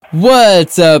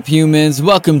What's up, humans?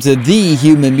 Welcome to the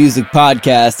Human Music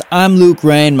Podcast. I'm Luke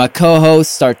Rain, my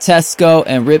co-hosts are Tesco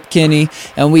and Rip Kinney,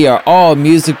 and we are all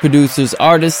music producers,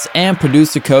 artists, and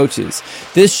producer coaches.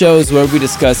 This show is where we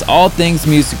discuss all things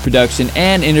music production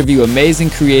and interview amazing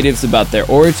creatives about their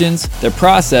origins, their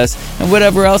process, and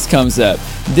whatever else comes up.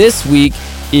 This week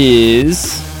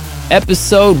is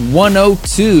episode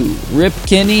 102. Rip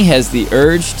Kinney has the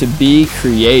urge to be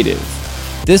creative.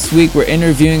 This week we're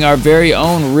interviewing our very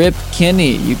own Rip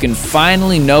Kinney. You can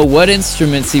finally know what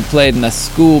instruments he played in a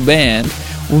school band,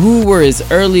 who were his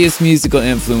earliest musical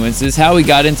influences, how he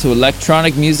got into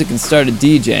electronic music and started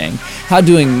DJing, how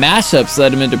doing mashups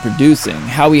led him into producing,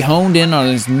 how he honed in on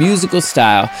his musical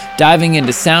style, diving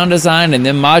into sound design and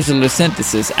then modular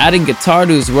synthesis, adding guitar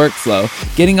to his workflow,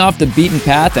 getting off the beaten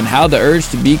path, and how the urge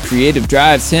to be creative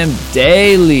drives him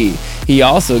daily. He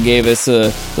also gave us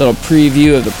a little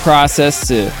preview of the process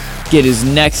to get his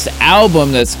next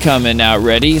album that's coming out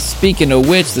ready. Speaking of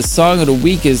which, the song of the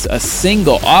week is a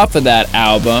single off of that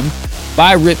album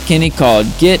by Rip Kinney called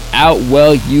Get Out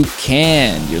Well You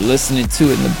Can. You're listening to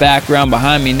it in the background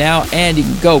behind me now, and you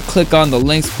can go click on the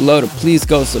links below to please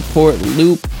go support,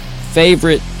 loop,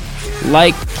 favorite,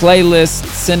 like, playlist,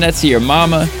 send that to your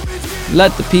mama.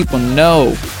 Let the people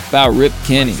know about Rip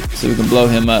Kinney so we can blow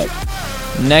him up.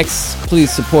 Next, please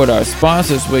support our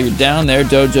sponsors while you're down there.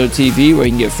 Dojo TV, where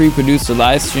you can get free producer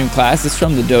live stream classes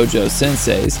from the Dojo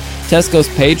Senseis. Tesco's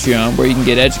Patreon, where you can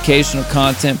get educational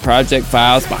content, project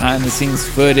files, behind the scenes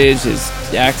footage,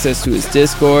 access to his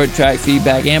Discord, track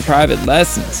feedback, and private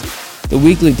lessons. The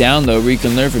weekly download, where you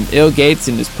can learn from Il Gates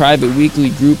in his private weekly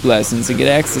group lessons and get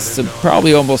access to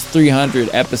probably almost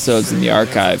 300 episodes in the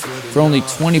archive for only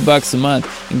 $20 a month,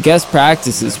 and guest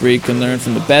practices, where you can learn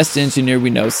from the best engineer we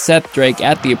know, Seth Drake,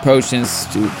 at the Approach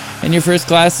Institute, and your first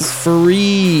class is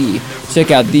free.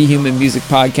 Check out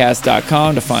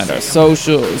thehumanmusicpodcast.com to find our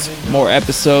socials, more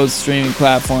episodes, streaming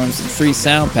platforms, and free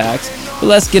sound packs. But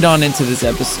let's get on into this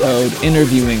episode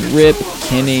interviewing Rip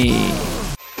Kinney.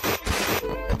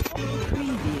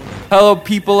 Hello,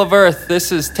 people of Earth.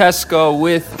 This is Tesco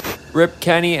with Rip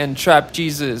Kinney and Trap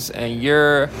Jesus, and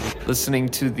you're listening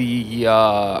to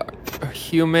the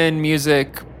Human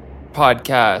Music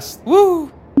Podcast. Woo!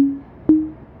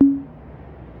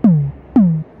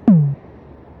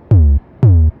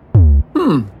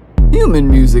 Human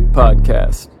Music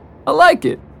Podcast. I like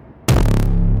it.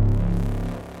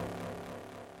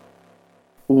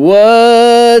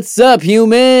 What's up,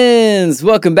 humans?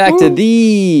 Welcome back to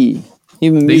the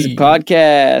Human Music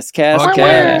Podcast. Cast.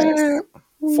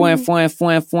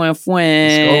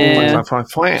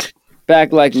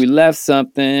 Back like we left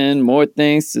something. More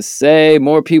things to say.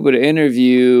 More people to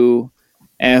interview.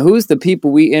 And who's the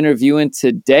people we interviewing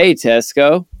today,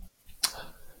 Tesco?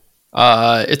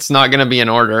 It's not going to be in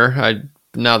order.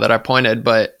 Now that I pointed,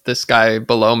 but this guy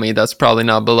below me, that's probably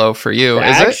not below for you,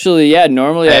 is it? Actually, yeah,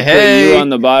 normally I put you on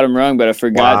the bottom rung, but I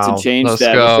forgot to change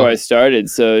that before I started.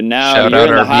 So now you're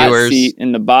in the hot seat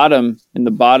in the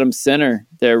bottom center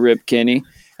there, Rip Kinney,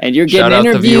 and you're getting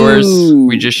interviewed. Shout out the viewers.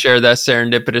 We just shared that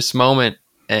serendipitous moment,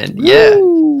 and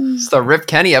it's the Rip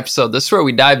Kinney episode. This is where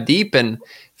we dive deep and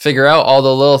figure out all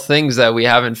the little things that we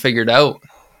haven't figured out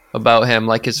about him,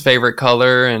 like his favorite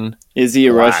color and is he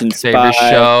a Russian spy? Favorite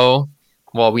show.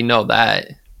 Well, we know that.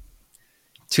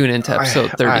 Tune into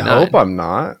episode 39. I hope I'm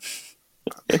not.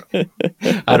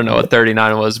 I don't know what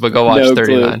 39 was, but go watch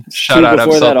 39. Shout out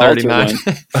episode 39.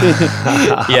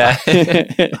 Yeah.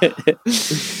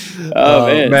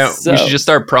 Man, we should just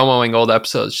start promoting old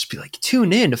episodes. Just be like,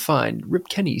 tune in to find Rip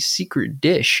Kinney's Secret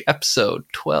Dish, episode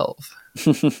 12. I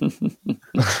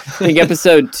think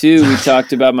episode 2, we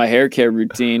talked about my hair care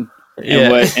routine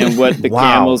and what the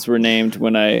camels were named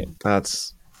when I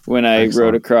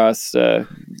rode across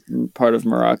part of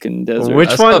Moroccan desert.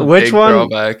 Which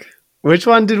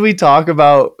one did we talk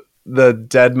about? The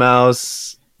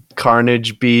Deadmau5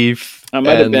 Carnage beef? I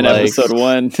might have been episode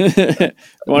 1.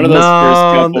 One of those first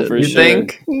couple for you sure.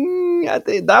 Think? I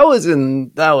think that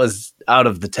was out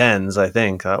of the 10s. I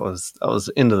think that was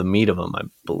into the meat of them. I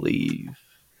believe.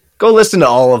 Go listen to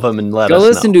all of them and let us know. Go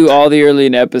listen to all the early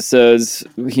episodes,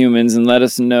 humans, and let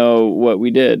us know what we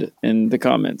did in the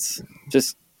comments.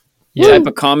 Just type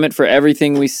a comment for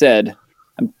everything we said.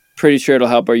 I'm pretty sure it'll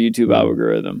help our YouTube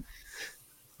algorithm.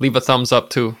 Leave a thumbs up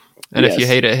too. And if you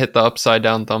hate it, hit the upside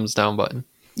down thumbs down button.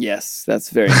 Yes, that's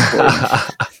very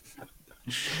important.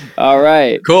 All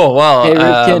right. Cool. Well, hey,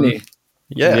 Rip Kinney.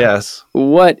 Yeah. Yes.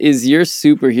 What is your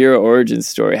superhero origin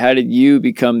story? How did you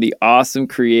become the awesome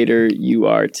creator you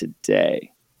are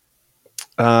today?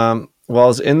 Well, I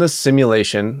was in the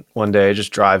simulation one day,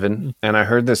 just driving, and I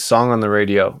heard this song on the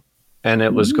radio, and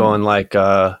it was going like,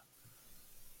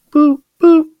 boop,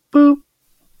 boop, boop,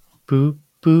 boop,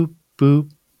 boop, boop,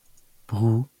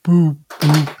 boop, boop,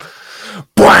 boop.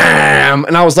 Bam!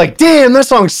 And I was like, damn, that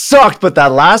song sucked, but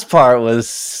that last part was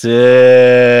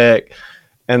sick.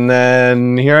 And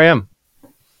then here I am.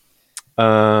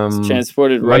 It's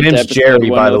transported my right to name's episode Jerry,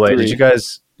 by the way. 103. Did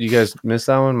you guys miss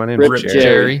that one? My name's Rip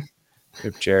Jerry.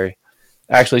 Rip Jerry.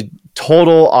 Actually,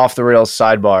 total off the rails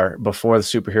sidebar before the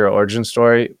superhero origin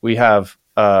story. We have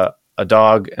a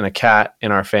dog and a cat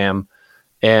in our fam,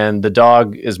 and the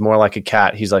dog is more like a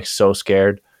cat. He's like so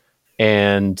scared,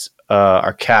 and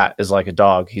our cat is like a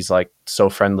dog. He's like so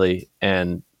friendly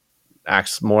and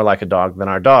acts more like a dog than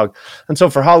our dog. And so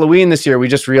for Halloween this year, we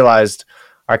just realized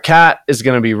our cat is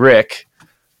going to be Rick,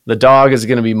 the dog is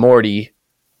going to be Morty,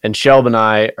 and Shelb and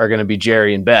I are going to be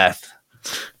Jerry and Beth.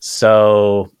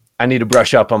 So I need to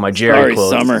brush up on my Jerry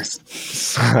quotes. Summer.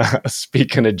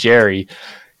 Speaking of Jerry,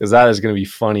 because that is going to be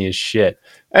funny as shit.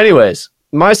 Anyways,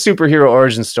 my superhero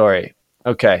origin story.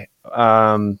 Okay.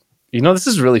 This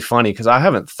is really funny because I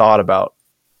haven't thought about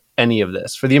any of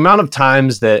this. For the amount of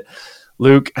times that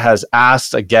Luke has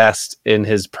asked a guest in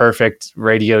his perfect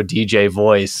radio DJ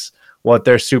voice what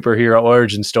their superhero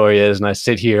origin story is, and I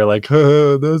sit here like,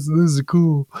 this is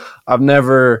cool. I've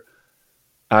never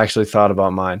actually thought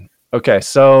about mine. Okay,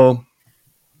 so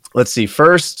let's see.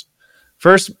 First,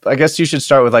 I guess you should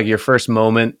start with like your first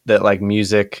moment that like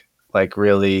music like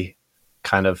really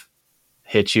kind of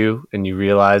hit you and you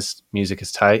realized music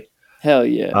is tight. Hell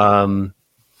yeah.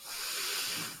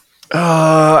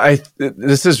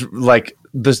 This is like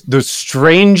the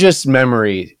strangest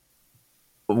memory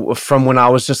from when I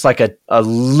was just like a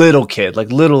little kid,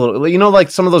 like little,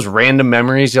 like some of those random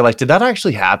memories. You're like, did that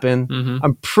actually happen? Mm-hmm.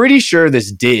 I'm pretty sure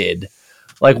this did.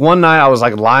 Like one night I was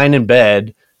like lying in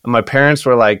bed and my parents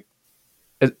were like,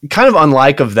 kind of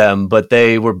unlike of them, but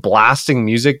they were blasting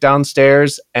music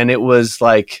downstairs. And it was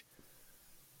like,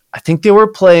 I think they were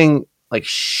playing like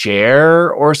Cher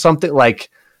or something, like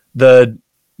the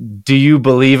Do You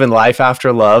Believe in Life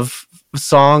After Love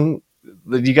song.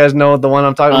 Do you guys know the one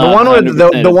I'm talking about?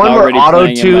 The one where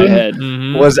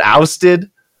auto-tune was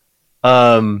ousted.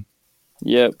 Yep.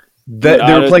 They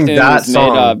were playing that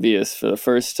song. Made obvious for the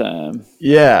first time.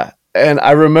 Yeah. And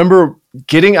I remember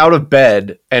getting out of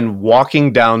bed and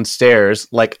walking downstairs,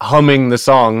 like humming the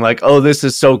song, like, oh, this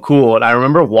is so cool. And I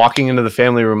remember walking into the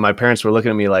family room. My parents were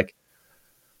looking at me like,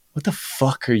 what the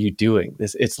fuck are you doing?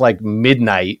 It's like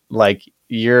midnight. Like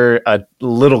you're a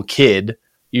little kid.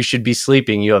 You should be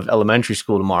sleeping. You have elementary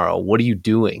school tomorrow. What are you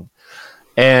doing?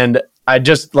 And I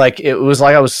just like, it was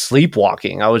like I was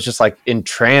sleepwalking. I was just like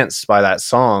entranced by that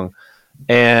song.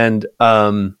 And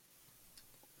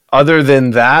other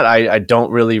than that, I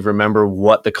don't really remember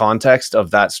what the context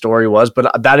of that story was,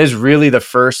 but that is really the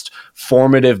first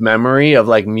formative memory of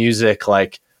like music,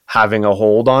 like having a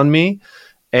hold on me.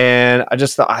 And I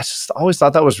just always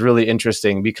thought that was really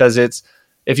interesting because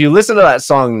if you listen to that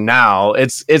song now,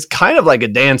 it's kind of like a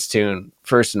dance tune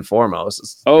first and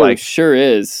foremost. It sure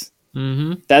is.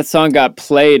 Mm-hmm. That song got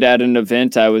played at an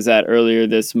event I was at earlier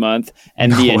this month,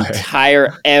 and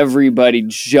everybody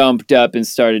jumped up and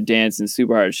started dancing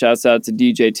super hard. Shouts out to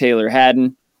DJ Taylor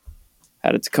Haddon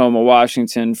out of Tacoma,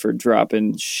 Washington, for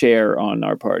dropping Cher on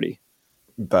our party.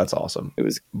 That's awesome. It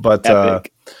was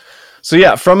epic. So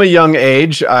yeah, from a young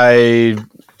age, I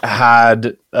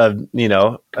had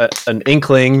an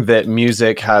inkling that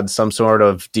music had some sort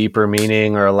of deeper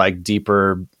meaning or like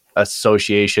deeper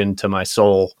association to my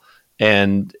soul.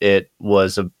 And it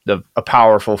was a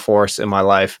powerful force in my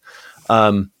life.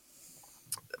 I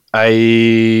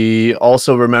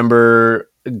also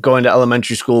remember going to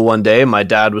elementary school one day. My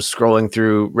dad was scrolling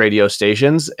through radio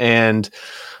stations and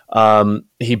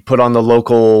he put on the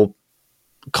local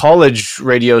college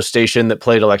radio station that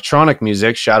played electronic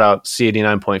music. Shout out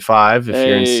C89.5. If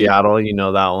you're in Seattle, you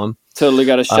know that one. Totally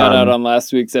got a shout out on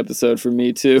last week's episode for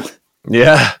me too.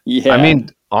 Yeah. I mean,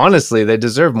 honestly, they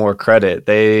deserve more credit.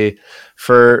 They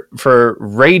for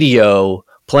radio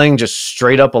playing just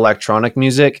straight up electronic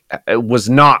music, it was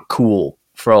not cool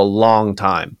for a long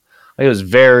time. It was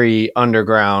very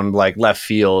underground, like left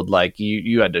field. Like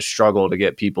you had to struggle to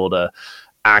get people to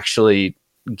actually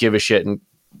give a shit, and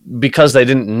because they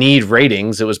didn't need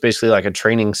ratings, it was basically like a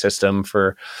training system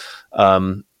for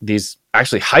these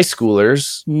actually high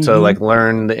schoolers to like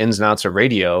learn the ins and outs of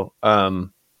radio.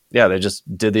 Yeah, they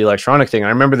just did the electronic thing. I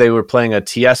remember they were playing a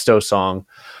Tiesto song.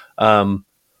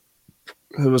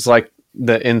 It was like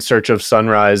the In Search of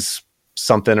Sunrise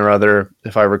something or other,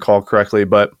 if I recall correctly.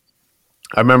 But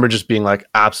I remember just being like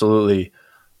absolutely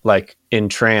like in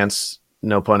trance,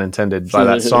 no pun intended, by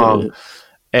that song.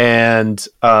 And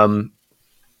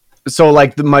so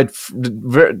like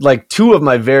like two of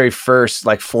my very first,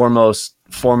 like foremost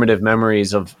formative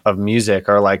memories of music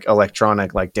are like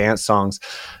electronic, like dance songs.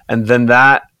 And then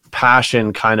that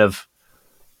passion kind of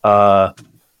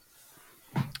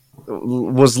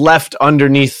was left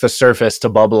underneath the surface to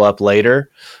bubble up later.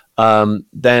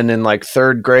 Then in like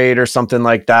third grade or something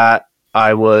like that,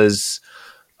 I was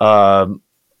at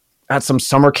some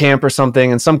summer camp or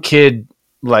something, and some kid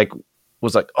like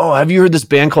was like, "Oh, have you heard this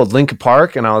band called Linkin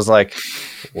Park?" And I was like,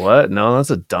 "What? No,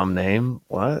 that's a dumb name.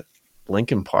 What?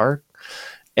 Linkin Park?"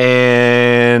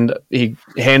 And he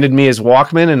handed me his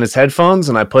Walkman and his headphones,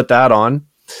 and I put that on.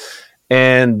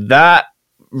 And that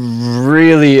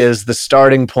really is the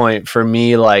starting point for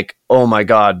me. Like, oh my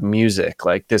God, music.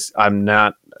 Like this, I'm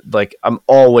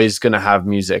always going to have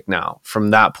music now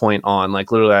from that point on.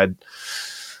 Like literally,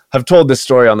 I've told this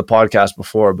story on the podcast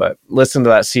before, but listened to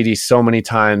that CD so many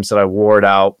times that I wore it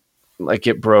out. Like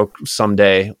it broke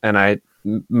someday, and I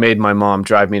made my mom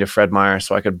drive me to Fred Meyer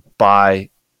so I could buy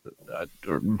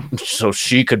so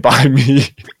she could buy me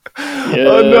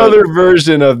another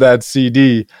version of that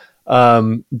CD,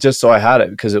 just so I had it,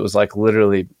 because it was like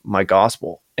literally my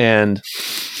gospel. And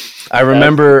I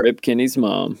remember Rip Kenny's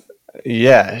mom.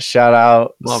 Yeah, shout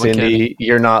out Mama Cindy. Kenny.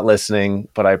 You're not listening,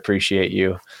 but I appreciate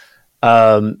you.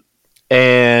 And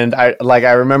I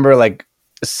remember like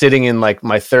sitting in like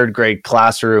my third grade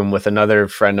classroom with another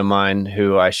friend of mine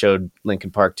who I showed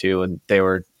Linkin Park to, and they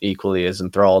were equally as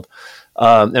enthralled.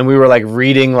 And we were like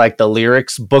reading like the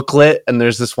lyrics booklet, and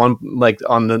there's this one like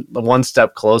on the one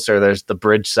step closer, there's the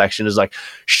bridge section is like,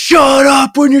 "Shut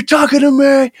up when you're talking to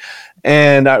me,"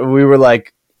 and we were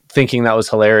like thinking that was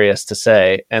hilarious to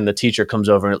say, and the teacher comes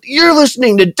over and, "You're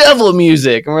listening to devil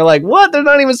music," and we're like, "What? There's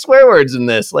not even swear words in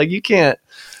this. Like you can't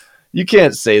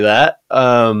say that."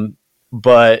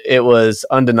 But it was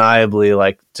undeniably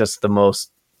like just the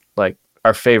most like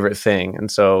our favorite thing.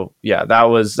 And so, yeah, that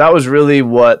was really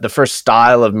what the first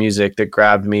style of music that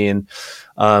grabbed me. And,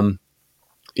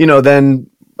 then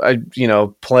I,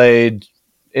 played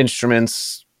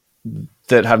instruments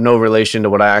that have no relation to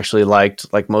what I actually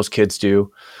liked, like most kids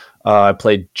do. I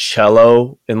played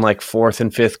cello in like fourth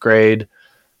and fifth grade.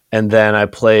 And then I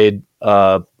played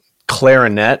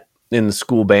clarinet in the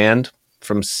school band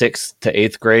from sixth to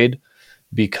eighth grade,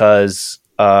 because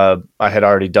I had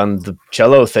already done the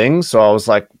cello thing. So I was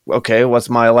like, okay, what's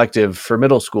my elective for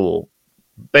middle school?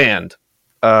 Band.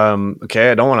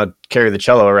 Okay, I don't want to carry the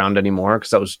cello around anymore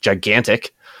because that was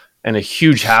gigantic and a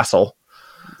huge hassle.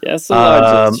 Yeah, it's a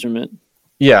large instrument.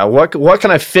 Yeah, what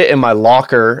can I fit in my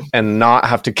locker and not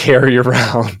have to carry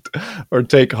around or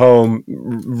take home,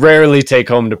 rarely take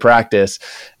home to practice?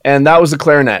 And that was the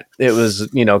clarinet. It was,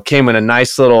 came in a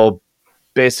nice little,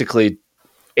 basically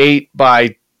 8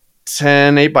 by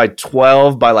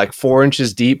 12 by like 4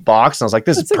 inches deep box. And I was like,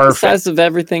 this is like perfect. The size of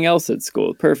everything else at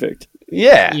school. Perfect.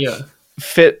 Yeah.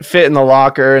 Fit in the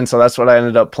locker. And so that's what I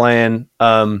ended up playing.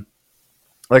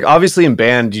 Like obviously in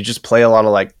band, you just play a lot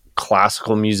of like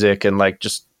classical music and like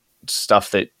just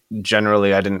stuff that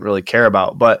generally I didn't really care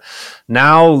about. But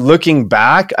now looking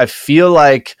back, I feel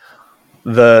like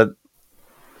when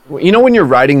you're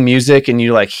writing music and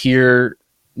you like hear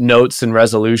notes and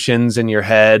resolutions in your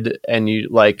head, and you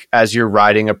like, as you're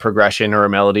writing a progression or a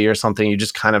melody or something, you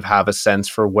just kind of have a sense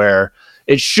for where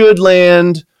it should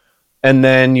land. And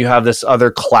then you have this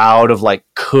other cloud of like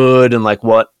could, and like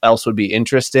what else would be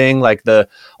interesting. Like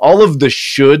all of the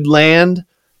should land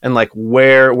and like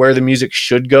where the music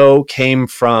should go came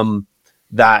from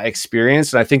that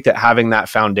experience. And I think that having that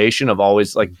foundation of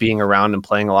always like being around and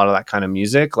playing a lot of that kind of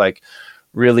music, like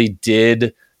really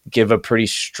did give a pretty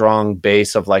strong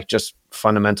base of like just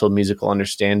fundamental musical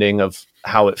understanding of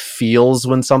how it feels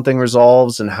when something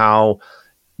resolves and how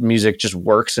music just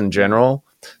works in general.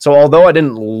 So although I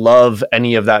didn't love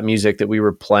any of that music that we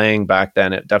were playing back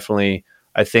then, it definitely,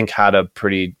 I think, had a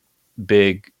pretty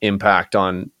big impact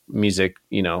on music,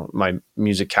 my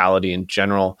musicality in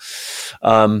general.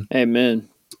 Amen.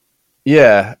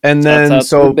 Yeah. And then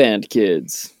so the band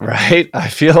kids, right? I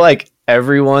feel like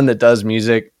everyone that does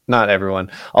music, not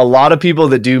everyone, a lot of people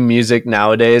that do music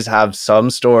nowadays have some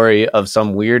story of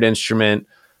some weird instrument,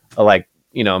 like,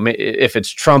 if it's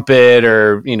trumpet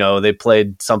or, they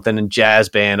played something in jazz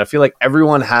band. I feel like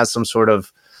everyone has some sort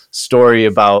of story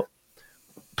about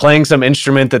playing some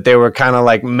instrument that they were kind of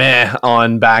like meh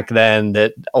on back then,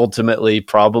 that ultimately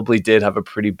probably did have a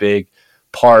pretty big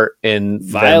part in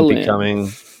violin. Them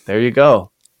becoming, there you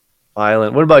go,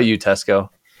 violin. What about you, Tesco?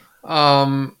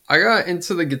 I got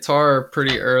into the guitar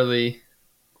pretty early.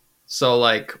 So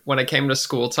like when it came to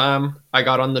school time, I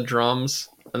got on the drums,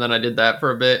 and then I did that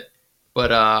for a bit.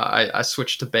 but I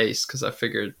switched to bass because I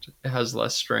figured it has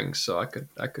less strings, so I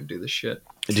could do the shit.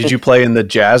 Did you play in the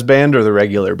jazz band or the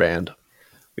regular band?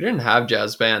 We didn't have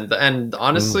jazz band, and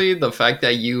honestly, the fact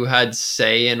that you had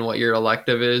say in what your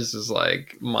elective is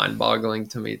like mind-boggling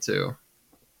to me too.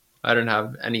 I didn't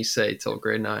have any say till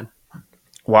grade 9.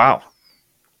 Wow.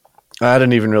 I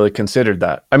hadn't even really considered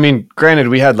that. I mean, granted,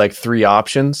 we had like 3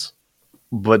 options,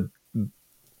 but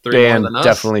 3 band more than us.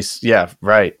 definitely, yeah,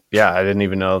 right. Yeah, I didn't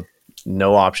even know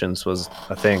no options was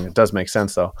a thing. It does make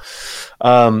sense though.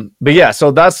 But yeah,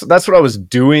 so that's what I was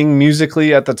doing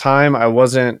musically at the time. I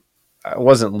wasn't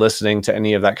listening to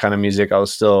any of that kind of music. I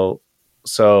was still,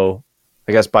 so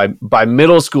I guess by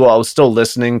middle school, I was still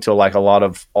listening to like a lot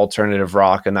of alternative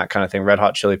rock and that kind of thing. Red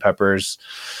Hot Chili Peppers,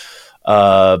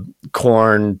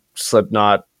 Korn,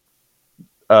 Slipknot.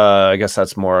 I guess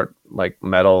that's more like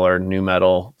metal or new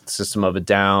metal. System of a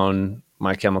Down,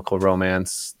 My Chemical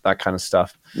Romance, that kind of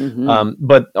stuff.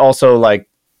 But also like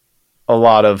a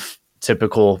lot of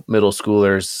typical middle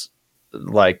schoolers,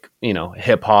 like, you know,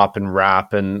 hip hop and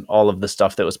rap and all of the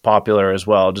stuff that was popular as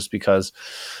well, just because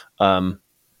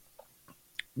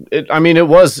it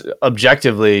was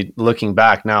objectively looking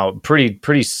back now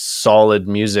pretty solid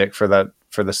music for the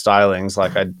stylings.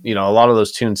 Like a lot of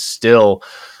those tunes still,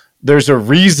 there's a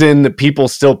reason that people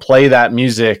still play that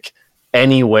music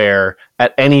anywhere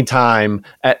at any time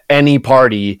at any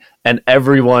party, and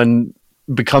everyone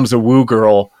becomes a woo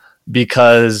girl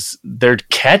because they're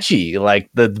catchy. Like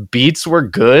the beats were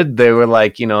good. They were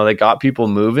like, they got people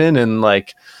moving, and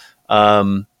like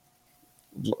they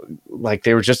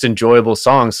were just enjoyable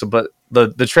songs. So, but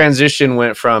the transition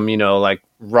went from, like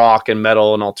rock and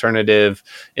metal and alternative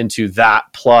into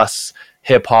that plus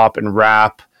hip hop and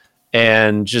rap,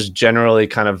 and just generally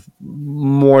kind of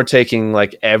more taking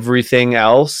like everything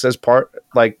else as part,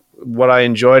 like what I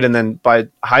enjoyed. And then by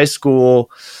high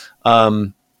school,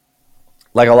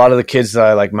 like a lot of the kids that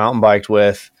I like mountain biked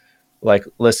with, like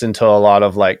listened to a lot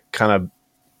of like kind of,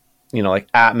 like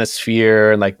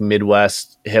atmosphere and like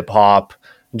Midwest hip hop,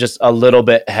 just a little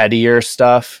bit headier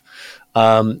stuff.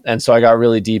 And so I got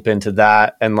really deep into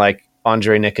that, and like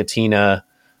Andre Nicotina,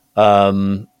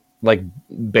 like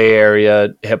Bay Area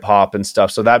hip hop and stuff.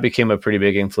 So that became a pretty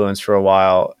big influence for a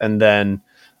while. And then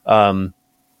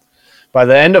by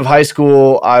the end of high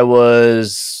school, I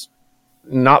was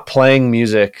not playing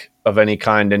music of any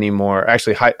kind anymore.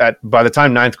 Actually, by the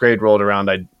time 9th grade rolled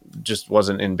around, I just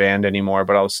wasn't in band anymore,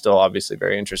 but I was still obviously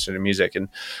very interested in music. And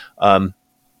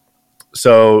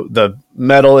so the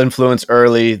metal influence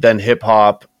early, then hip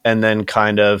hop, and then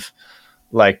kind of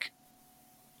like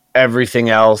everything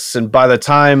else. And by the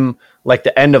time like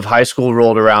the end of high school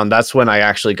rolled around, that's when I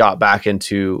actually got back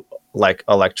into like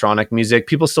electronic music.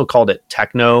 People still called it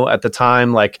techno at the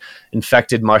time, like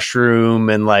Infected Mushroom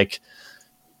and like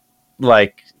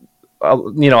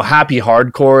happy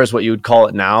hardcore is what you would call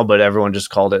it now, but everyone just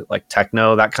called it like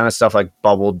techno. That kind of stuff like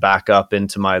bubbled back up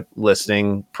into my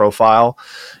listening profile.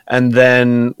 And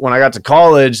then when I got to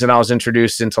college, then I was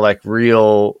introduced into like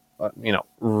real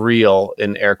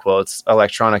in air quotes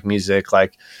electronic music,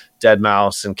 like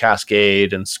Deadmau5 and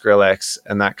Cascade and Skrillex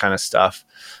and that kind of stuff.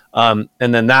 And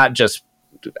then that just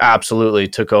absolutely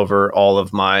took over all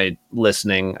of my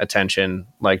listening attention,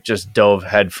 like just dove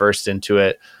headfirst into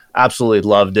it. Absolutely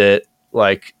loved it.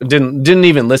 Like didn't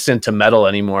even listen to metal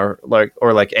anymore,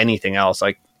 or anything else.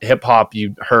 Like hip hop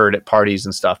you heard at parties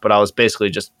and stuff, but I was basically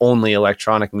just only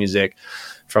electronic music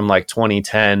from like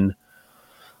 2010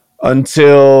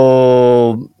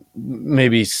 until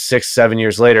maybe 6-7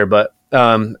 years later. But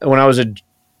when I was a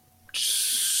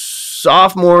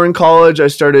sophomore in college, I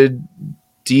started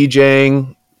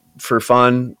DJing for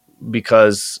fun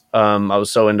because I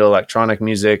was so into electronic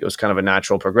music. It was kind of a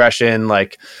natural progression.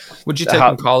 Like, what'd you take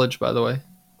in college, by the way?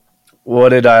 What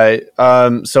did I?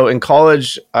 So in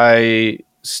college, I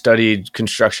studied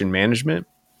construction management.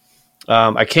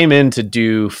 I came in to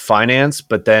do finance,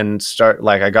 but then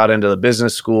I got into the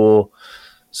business school,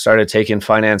 started taking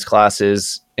finance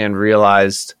classes, and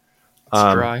realized it's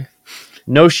dry.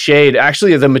 No shade.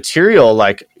 Actually, the material,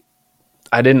 like,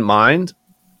 I didn't mind,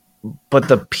 but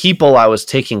the people I was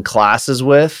taking classes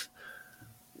with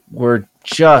were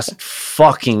just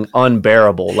fucking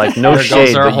unbearable. Like, no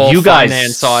shade, but you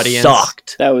guys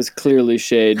sucked. That was clearly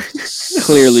shade.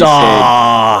 Clearly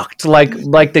sucked. Like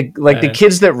the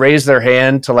kids that raise their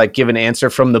hand to like give an answer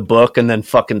from the book and then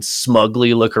fucking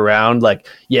smugly look around like,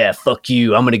 yeah, fuck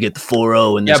you, I'm gonna get the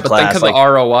 4.0 in this class. Yeah, but think of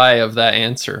the ROI of that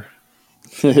answer.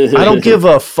 I don't give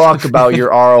a fuck about your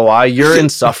ROI. You're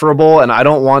insufferable, and I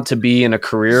don't want to be in a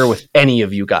career with any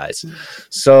of you guys.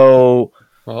 So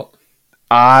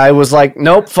I was like,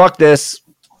 nope, fuck this.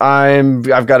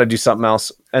 I've got to do something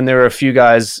else. And there were a few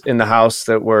guys in the house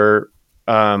that were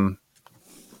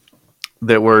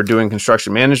doing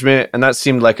construction management, and that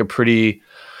seemed like a pretty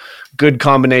good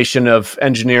combination of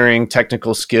engineering,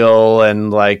 technical skill,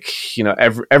 and like, you know,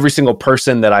 every single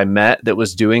person that I met that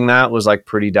was doing that was like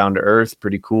pretty down to earth,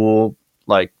 pretty cool.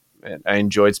 Like, I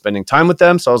enjoyed spending time with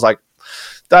them. So I was like,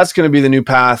 that's going to be the new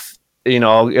path. You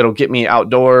know, it'll get me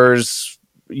outdoors,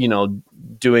 you know,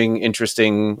 doing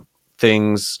interesting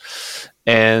things.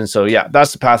 And so, yeah,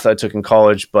 that's the path that I took in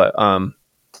college. But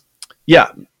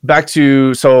yeah,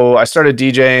 so I started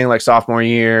DJing like sophomore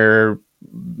year,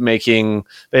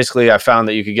 basically I found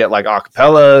that you could get like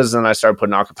acapellas, and I started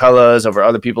putting acapellas over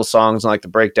other people's songs and like the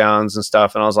breakdowns and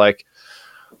stuff. And I was like,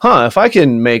 if I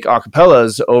can make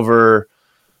acapellas over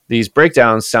these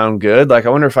breakdowns sound good, like I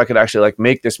wonder if I could actually like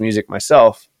make this music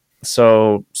myself.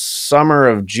 So summer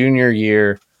of junior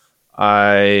year,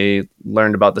 I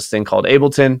learned about this thing called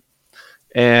Ableton,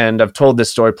 and I've told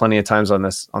this story plenty of times on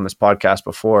this podcast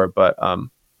before, but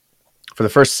for the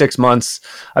first 6 months,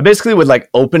 I basically would like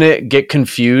open it, get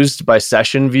confused by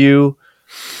session view,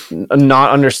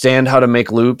 not understand how to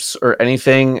make loops or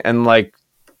anything, and like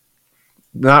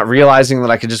not realizing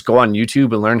that I could just go on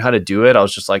YouTube and learn how to do it. I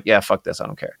was just like, yeah, fuck this, I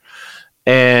don't care,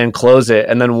 and close it.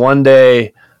 And then one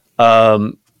day,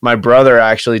 my brother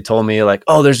actually told me like,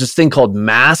 oh, there's this thing called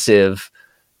Massive,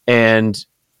 and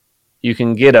you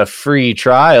can get a free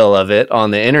trial of it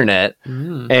on the internet,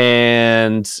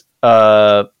 and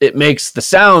it makes the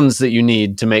sounds that you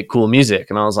need to make cool music.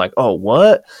 And I was like, oh,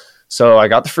 what? So I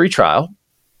got the free trial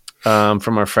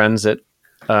from our friends at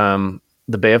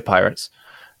the Bay of Pirates,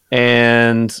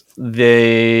 and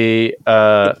they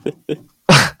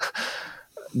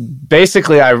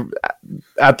basically, I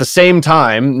at the same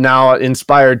time, now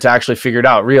inspired to actually figure it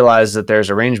out, realize that there's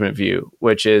arrangement view,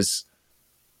 which is,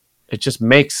 it just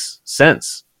makes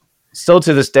sense. Still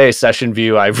to this day, session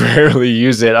view, I rarely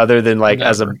use it other than like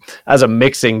as a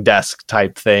mixing desk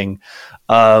type thing,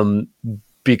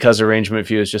 because arrangement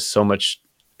view is just so much.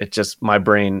 It just, my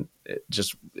brain,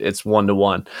 it's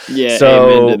one-to-one. Yeah, so,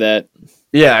 amen to that.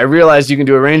 Yeah, I realized you can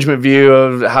do arrangement view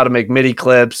of how to make MIDI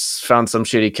clips. Found some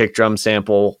shitty kick drum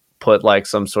sample, put like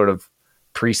some sort of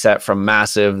preset from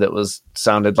Massive that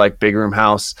sounded like Big Room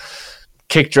House.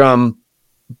 Kick drum,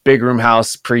 Big Room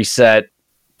House preset,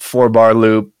 4-bar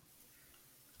loop.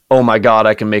 Oh my God,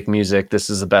 I can make music. This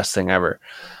is the best thing ever.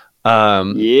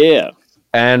 Yeah.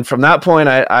 And from that point,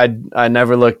 I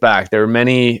never looked back. There were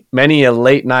many a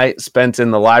late night spent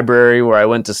in the library where I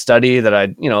went to study that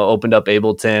I, opened up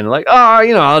Ableton, like,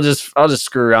 I'll just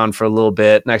screw around for a little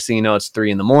bit. Next thing you know, it's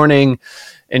 3 a.m.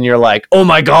 and you're like, oh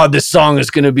my God, this song is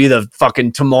going to be the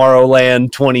fucking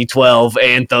Tomorrowland 2012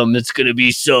 anthem. It's going to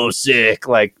be so sick.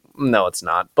 Like, no, it's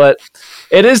not. But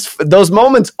it is, those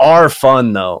moments are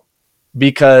fun though,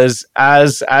 because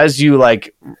as you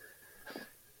like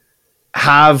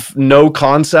have no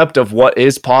concept of what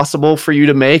is possible for you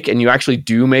to make, and you actually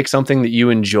do make something that you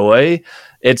enjoy,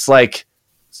 it's like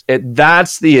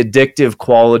that's the addictive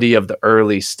quality of the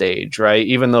early stage, right?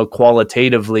 Even though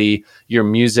qualitatively your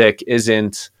music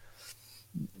isn't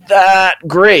that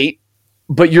great,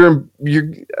 but you're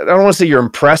I don't want to say you're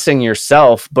impressing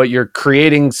yourself, but you're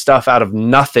creating stuff out of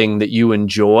nothing that you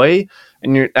enjoy,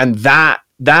 and that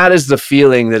is the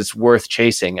feeling that it's worth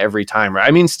chasing every time, right?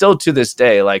 I mean, still to this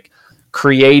day, like,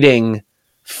 creating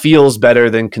feels better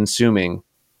than consuming.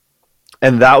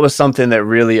 And that was something that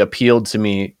really appealed to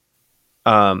me.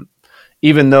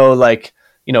 Even though, like,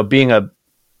 being a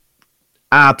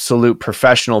absolute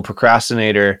professional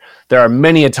procrastinator, there are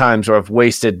many a times where I've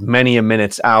wasted many a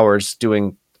minutes, hours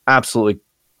doing absolutely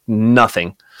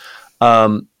nothing.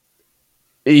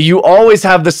 You always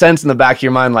have the sense in the back of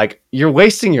your mind, like, you're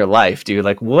wasting your life, dude.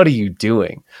 Like, what are you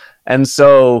doing? And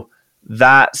so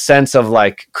that sense of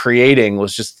like creating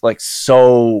was just like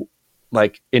so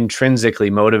like intrinsically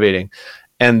motivating,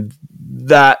 and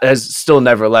that has still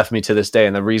never left me to this day.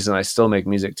 And the reason I still make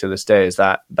music to this day is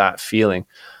that feeling.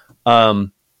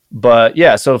 But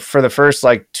yeah, so for the first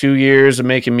like 2 years of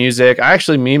making music,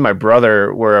 me and my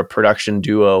brother were a production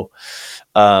duo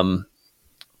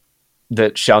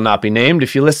that shall not be named.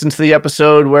 If you listen to the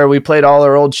episode where we played all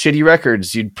our old shitty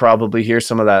records, you'd probably hear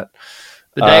some of that.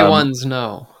 The day ones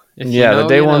know. The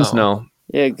day ones know.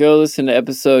 Yeah, go listen to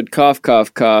episode Cough,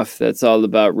 Cough, Cough. That's all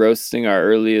about roasting our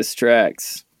earliest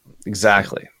tracks.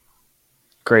 Exactly.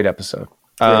 Great episode.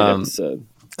 Episode.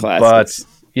 Classics.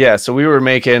 But yeah, so we were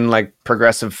making like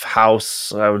progressive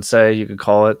house, I would say you could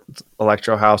call it,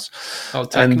 electro house. Oh,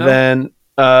 techno? And then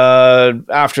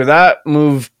after that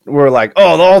we're like,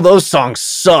 oh, all those songs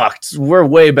sucked. We're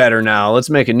way better now. Let's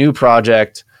make a new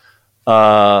project.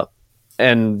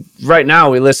 and right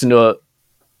now we listen to a,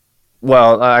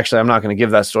 well, actually, I'm not going to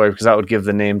give that story because that would give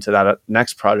the name to that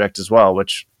next project as well,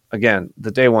 which, again,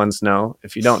 the day ones know.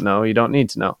 If you don't know, you don't need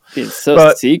to know. It's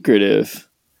so secretive.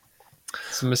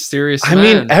 It's a mysterious I man.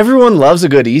 mean, everyone loves a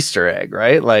good Easter egg,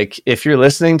 right? Like, if you're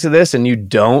listening to this and you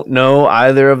don't know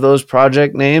either of those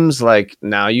project names, like,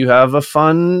 now you have a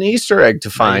fun Easter egg to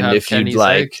find if you'd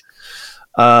like.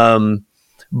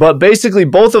 But basically,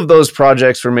 both of those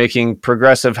projects were making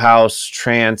progressive house,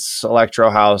 trance, electro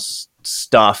house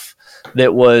stuff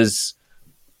that was,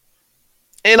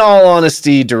 in all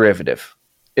honesty, derivative.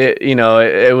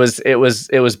 It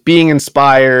was being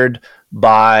inspired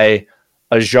by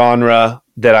a genre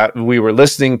that we were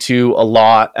listening to a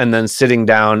lot, and then sitting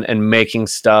down and making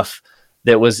stuff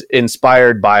that was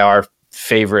inspired by our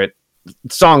favorite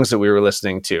songs that we were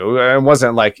listening to. It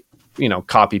wasn't like,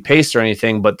 copy paste or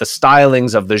anything, but the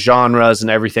stylings of the genres and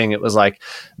everything, it was like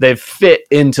they fit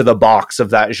into the box of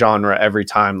that genre every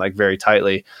time, like very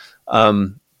tightly.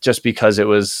 Just because it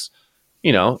was,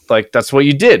 like that's what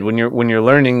you did when you're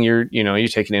learning, you're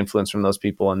taking influence from those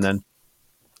people. And then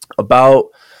about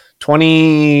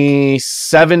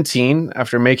 2017,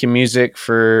 after making music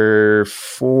for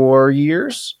 4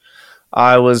 years,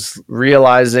 I was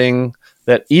realizing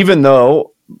that even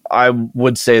though I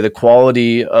would say the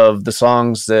quality of the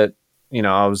songs that,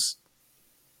 I was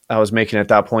making at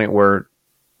that point were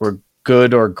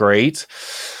good or great,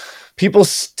 people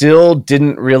still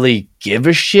didn't really give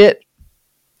a shit.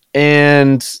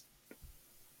 And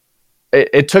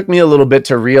it took me a little bit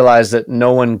to realize that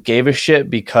no one gave a shit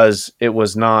because there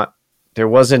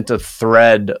wasn't a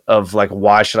thread of like,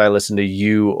 why should I listen to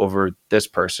you over this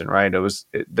person? Right.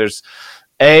 There's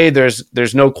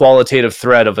no qualitative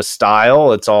thread of a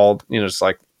style. It's all, just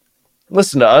like,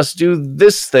 listen to us do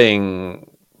this thing.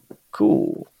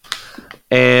 Cool.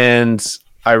 And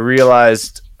I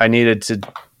realized I needed to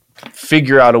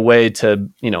figure out a way to,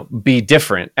 be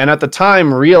different. And at the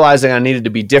time, realizing I needed to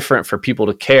be different for people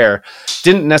to care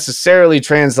didn't necessarily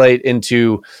translate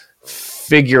into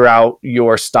figure out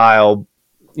your style,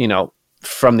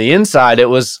 from the inside. It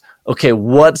was, okay,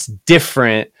 what's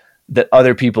different that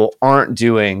other people aren't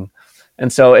doing?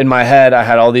 And so in my head, I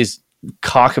had all these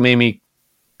cockamamie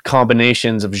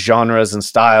combinations of genres and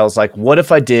styles. Like, what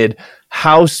if I did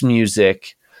house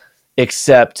music,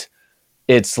 except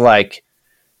it's like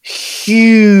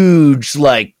huge,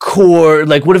 like chord,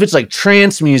 like what if it's like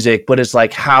trance music, but it's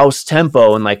like house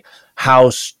tempo and like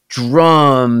house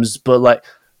drums, but like,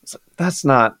 that's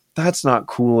not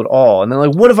cool at all. And then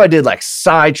like, what if I did like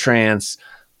psytrance,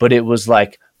 but it was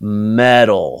like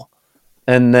metal?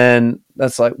 And then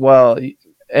that's like, well,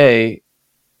 A,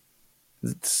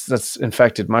 that's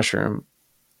infected mushroom.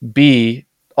 B,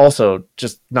 also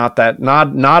just not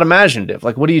imaginative.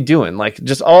 Like, what are you doing? Like,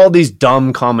 just all these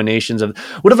dumb combinations of,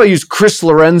 what if I use Chris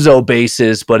Lorenzo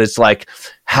basses, but it's like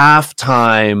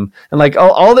halftime and like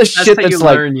all this shit that's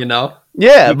like, learn,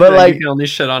 yeah, but like, you can only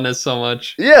shit on it so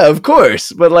much. Yeah, of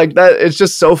course. But like that, it's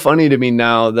just so funny to me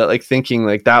now that like thinking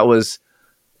like those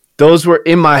were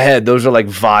in my head. Those are like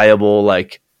viable,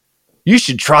 like, you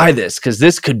should try this because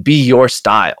this could be your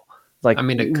style. Like, I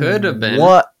mean, it could have been.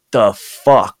 What the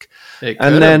fuck? It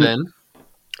could have been.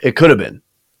 It could have been.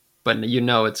 But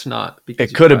it's not.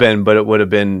 It could have been, but it would have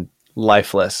been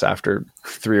lifeless after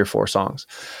 3 or 4 songs.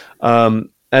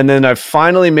 And then I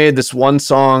finally made this one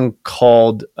song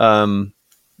called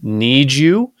Need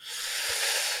You.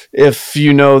 If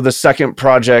you know the second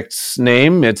project's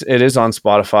name, it is on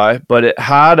Spotify, but it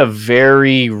had a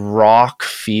very rock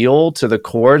feel to the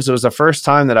chords. It was the first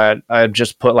time that I had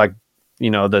just put like,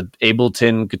 the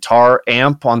Ableton guitar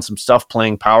amp on some stuff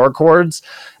playing power chords.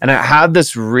 And it had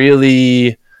this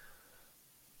really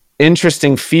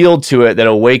interesting feel to it that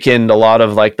awakened a lot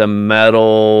of like the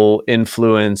metal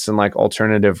influence and like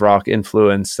alternative rock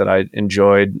influence that I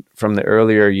enjoyed from the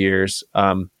earlier years.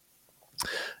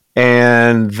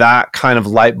 And that kind of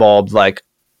light bulb, like,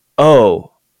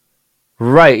 oh,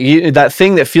 right, that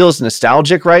thing that feels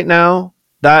nostalgic right now,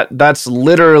 that's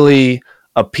literally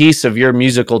a piece of your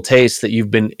musical taste that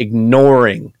you've been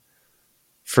ignoring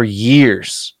for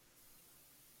years.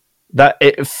 That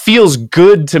it feels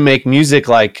good to make music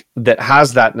like that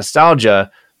has that nostalgia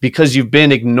because you've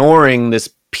been ignoring this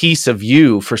piece of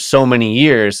you for so many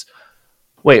years.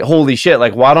 Wait, holy shit,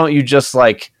 like, why don't you just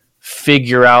like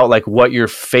figure out like what your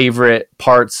favorite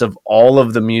parts of all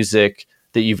of the music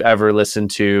that you've ever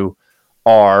listened to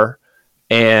are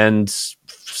and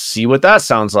see what that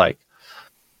sounds like.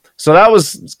 So that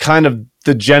was kind of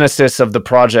the genesis of the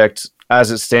project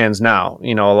as it stands now.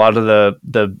 A lot of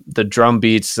the drum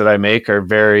beats that I make are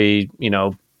very,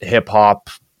 hip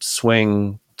hop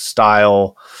swing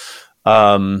style.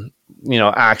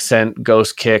 accent,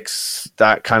 ghost kicks,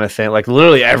 that kind of thing. Like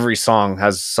literally every song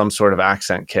has some sort of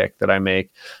accent kick that I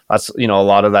make. That's, a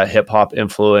lot of that hip hop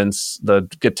influence. The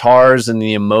guitars and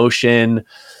the emotion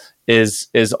is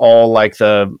all like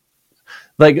the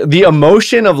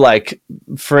emotion of, like,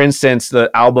 for instance, the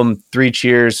album 3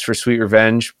 Cheers for Sweet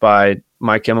Revenge by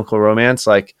My Chemical Romance.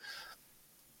 Like,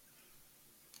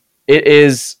 it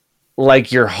is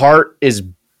like your heart is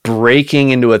breaking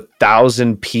into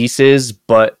 1,000 pieces,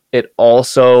 but it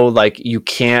also, like, you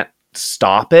can't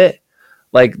stop it.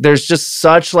 Like, there's just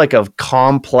such like a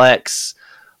complex,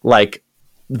 like,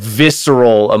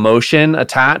 visceral emotion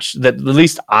attached that at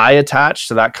least I attach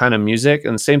to that kind of music.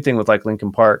 And the same thing with like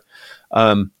Linkin Park.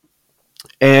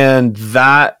 And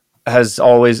that has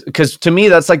always, because to me,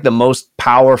 that's like the most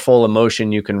powerful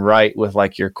emotion you can write with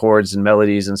like your chords and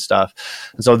melodies and stuff.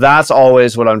 And so that's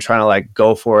always what I'm trying to like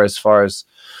go for as far as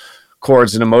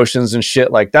chords and emotions and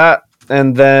shit like that.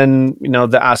 And then,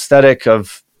 the aesthetic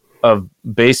of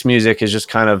bass music is just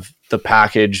kind of the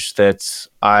package that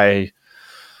I,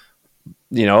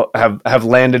 have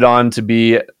landed on to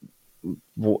be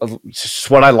just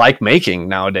what I like making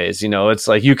nowadays. It's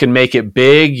like you can make it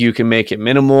big, you can make it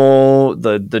minimal.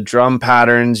 The drum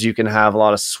patterns, you can have a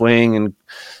lot of swing, and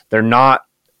they're not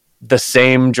the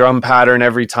same drum pattern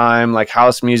every time. Like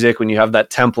house music, when you have that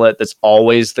template that's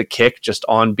always the kick just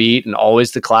on beat and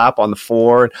always the clap on the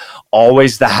 4,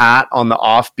 always the hat on the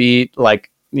off beat.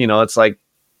 Like, it's like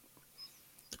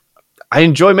I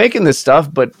enjoy making this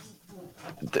stuff, but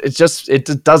it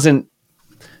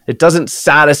doesn't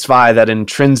satisfy that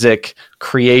intrinsic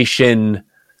creation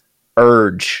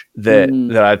urge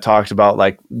that I talked about,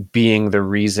 like being the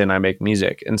reason I make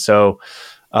music. And so,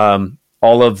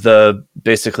 all of the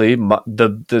basically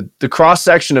the cross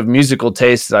section of musical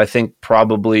taste that I think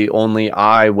probably only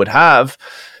I would have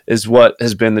is what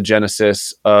has been the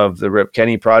genesis of the Rip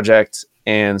Kenny project,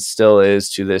 and still is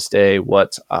to this day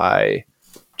what I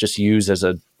just use as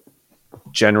a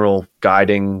general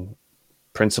guiding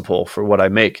principle for what I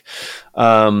make.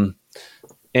 And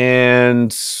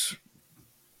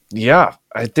yeah,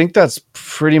 I think that's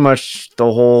pretty much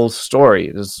the whole story.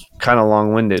 It was kind of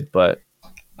long-winded, but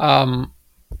what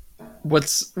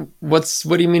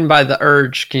do you mean by the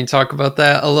urge? Can you talk about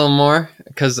that a little more?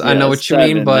 Because I know what you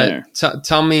mean, but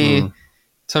tell me a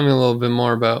little bit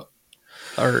more about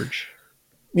urge.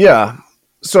 Yeah.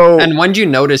 So, and when did you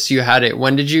notice you had it?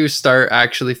 When did you start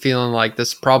actually feeling like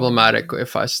this problematic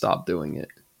if I stop doing it?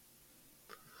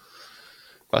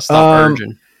 If I stop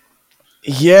urging?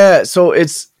 Yeah. So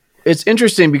it's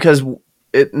interesting because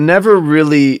it never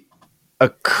really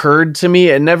occurred to me.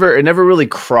 It never really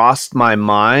crossed my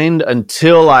mind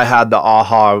until I had the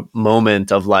aha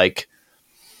moment of like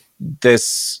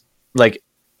this, like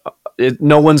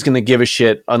no one's going to give a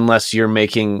shit unless you're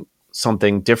making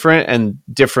something different, and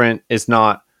different is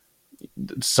not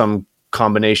some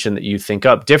combination that you think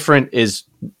up. Different is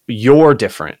you're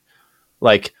different.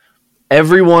 Like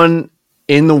everyone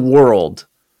in the world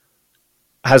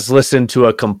has listened to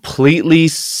a completely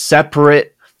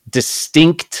separate,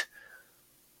 distinct,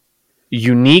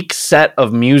 unique set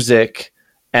of music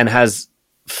and has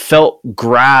felt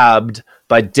grabbed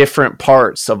by different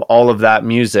parts of all of that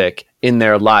music in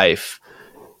their life.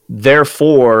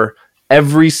 Therefore,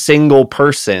 every single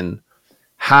person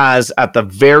has at the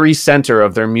very center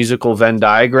of their musical Venn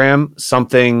diagram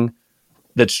something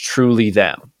that's truly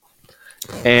them.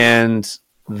 And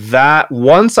that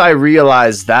once I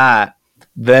realized that,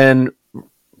 then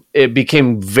it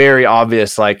became very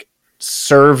obvious, like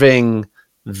serving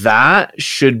that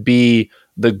should be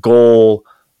the goal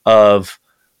of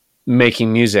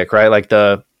making music, right? Like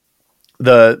the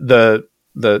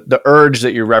urge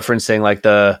that you're referencing, like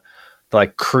the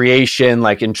creation,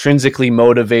 like intrinsically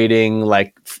motivating,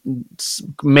 like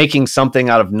making something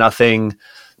out of nothing,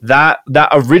 that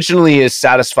originally is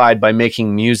satisfied by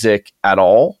making music at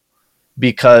all,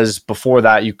 because before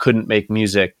that you couldn't make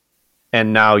music,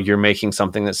 and now you're making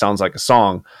something that sounds like a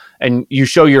song, and you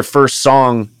show your first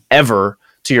song ever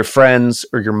to your friends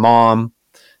or your mom,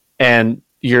 and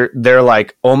they're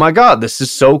like, oh my God, this is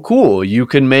so cool, you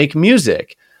can make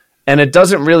music. And it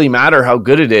doesn't really matter how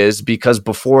good it is, because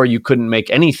before you couldn't make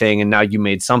anything and now you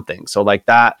made something. So like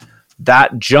that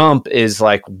jump is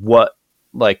like what,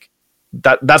 like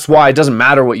that's why it doesn't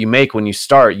matter what you make when you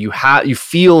start. You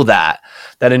feel that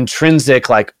intrinsic,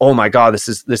 like, oh my God, this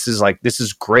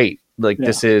is great. Like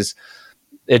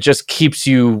it just keeps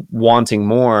you wanting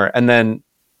more. And then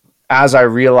as I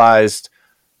realized,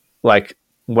 like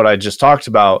what I just talked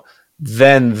about,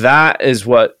 then that is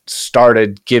what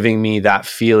started giving me that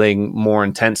feeling more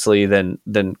intensely than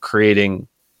creating,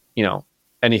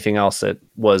 anything else that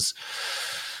was,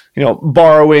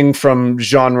 borrowing from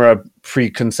genre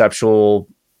preconceptual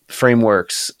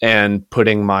frameworks and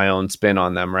putting my own spin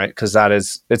on them, right? Because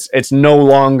it's no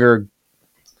longer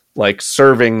like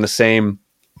serving the same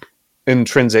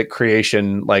intrinsic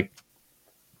creation, like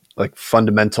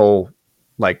fundamental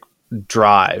like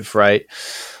drive, right?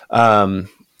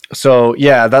 So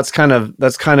yeah, that's kind of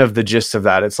the gist of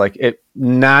that. It's like it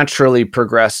naturally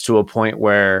progressed to a point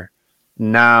where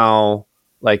now,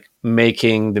 like,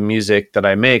 making the music that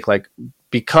I make, like,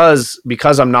 because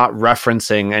I'm not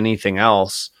referencing anything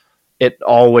else, it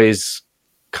always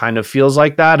kind of feels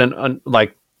like that. And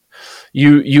like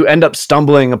you end up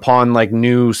stumbling upon like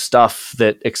new stuff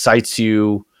that excites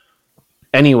you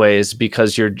anyways,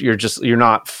 because you're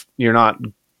not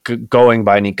going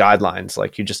by any guidelines.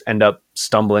 Like, you just end up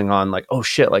stumbling on like, oh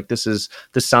shit, like this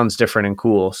sounds different and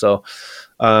cool. So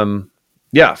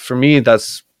yeah, for me,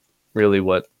 that's really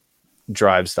what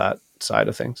drives that side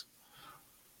of things.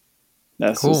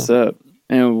 That's cool. What's up.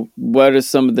 And what are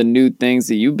some of the new things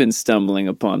that you've been stumbling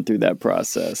upon through that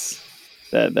process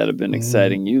that have been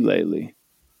exciting you lately?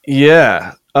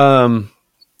 Yeah.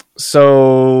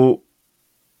 So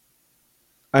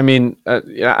I mean,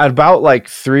 about like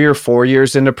 3 or 4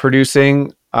 years into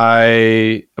producing,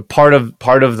 part of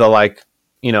the, like,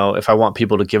 if I want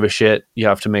people to give a shit, you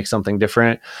have to make something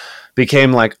different,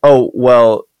 became like, oh,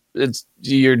 well,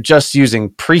 you're just using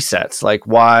presets. Like,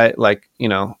 why? Like,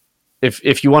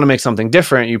 if you want to make something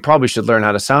different, you probably should learn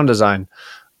how to sound design.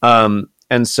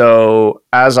 And so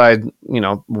as I,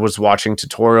 was watching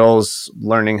tutorials,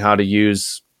 learning how to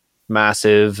use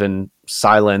Massive and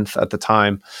Sylenth at the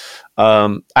time,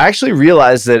 I actually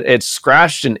realized that it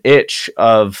scratched an itch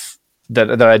of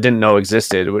that I didn't know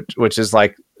existed, which is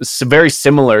like very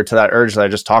similar to that urge that I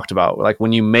just talked about. Like,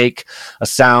 when you make a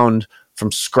sound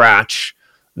from scratch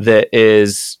that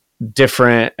is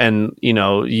different and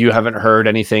you haven't heard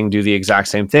anything do the exact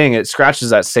same thing, it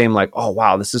scratches that same like, oh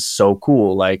wow, this is so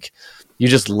cool, like you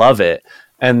just love it.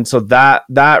 And so that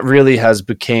really has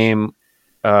become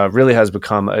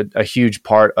a huge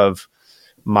part of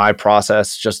my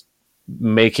process, just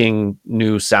making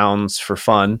new sounds for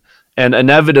fun. And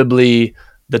inevitably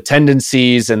the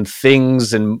tendencies and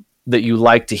things and that you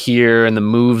like to hear and the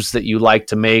moves that you like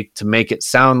to make it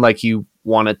sound like you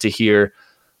want it to hear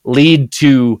lead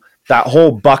to that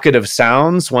whole bucket of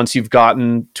sounds. Once you've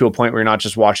gotten to a point where you're not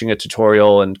just watching a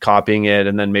tutorial and copying it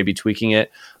and then maybe tweaking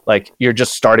it, like you're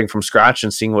just starting from scratch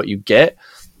and seeing what you get,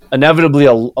 inevitably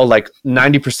like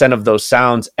 90% of those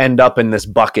sounds end up in this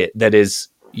bucket that is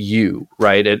you,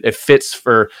 right? It fits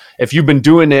for, if you've been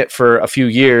doing it for a few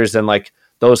years, then like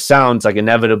those sounds like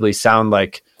inevitably sound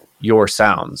like your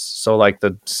sounds. So like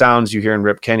the sounds you hear in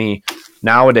Rip Kenny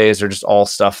nowadays are just all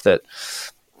stuff that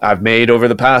I've made over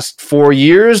the past 4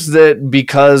 years, that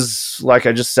because, like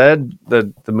I just said,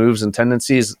 the moves and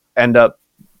tendencies end up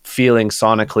feeling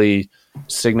sonically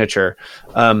signature.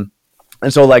 And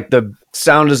so like the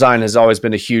sound design has always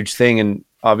been a huge thing. And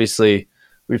obviously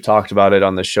we've talked about it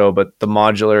on the show, but the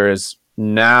modular is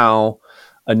now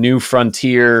a new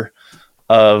frontier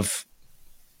of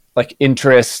like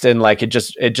interest, and like it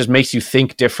just makes you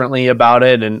think differently about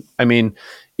it. And I mean,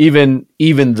 even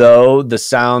though the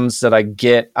sounds that I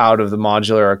get out of the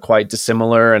modular are quite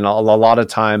dissimilar, and a lot of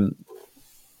time,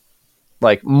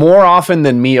 like more often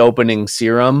than me opening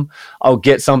Serum, I'll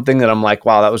get something that I'm like,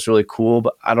 wow, that was really cool,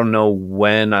 but I don't know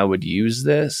when I would use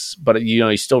this. But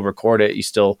you still record it, you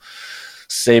still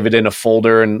save it in a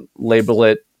folder and label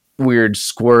it weird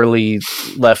squirrely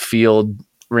left field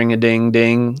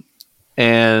ring-a-ding-ding.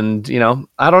 And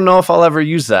I don't know if I'll ever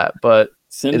use that, but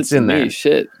it's in there.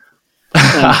 Shit.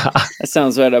 That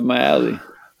sounds right up my alley.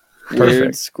 Perfect.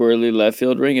 Weird, squirrely left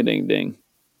field ring-a-ding-ding.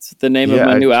 It's the name of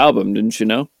my new album, didn't you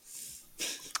know?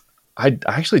 I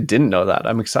actually didn't know that.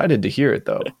 I'm excited to hear it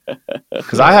though,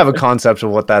 because I have a concept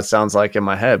of what that sounds like in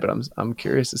my head, but I'm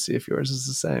curious to see if yours is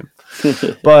the same.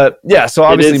 But yeah, so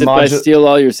obviously, if I steal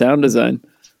all your sound design.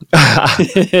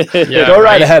 Go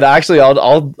right ahead. Actually,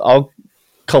 I'll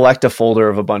collect a folder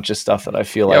of a bunch of stuff that I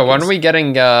feel like. Yeah, when are we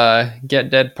getting Get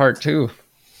Dead Part 2?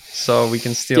 So we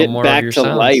can steal more of your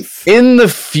sounds. Life. In the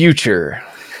future.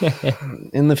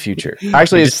 In the future.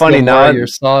 Actually, it's funny now. Your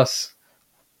sauce.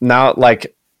 Now,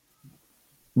 like,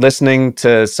 listening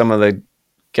to some of the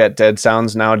Get Dead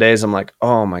sounds nowadays, I'm like,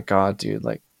 oh my God, dude.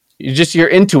 Like, your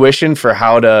intuition for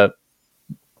how to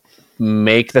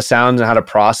make the sounds and how to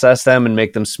process them and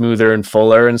make them smoother and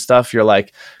fuller and stuff, you're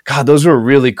like, God, those were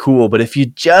really cool. But if you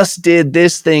just did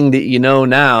this thing that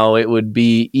now, it would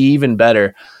be even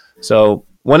better. So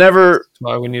whenever, that's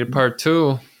why we need a part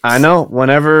 2. I know,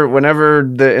 whenever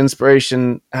the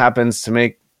inspiration happens to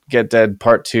make Get Dead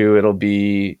Part 2, it'll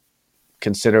be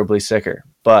considerably sicker.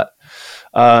 But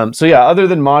so yeah, other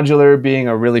than modular being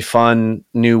a really fun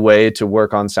new way to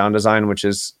work on sound design, which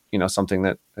is, you know, something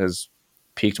that has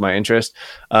piqued my interest,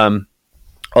 a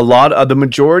lot of the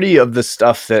majority of the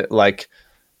stuff that like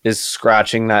is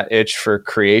scratching that itch for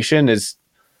creation is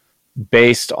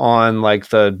based on like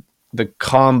the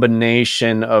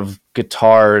combination of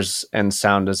guitars and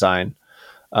sound design.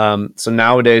 So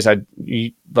nowadays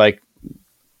like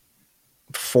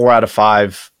 4 out of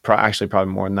 5, actually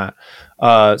probably more than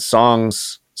that,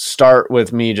 songs start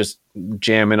with me just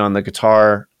jamming on the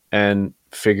guitar and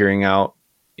figuring out,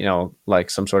 you know, like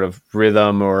some sort of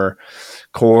rhythm or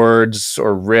chords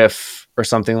or riff or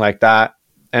something like that.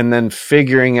 And then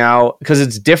figuring out, because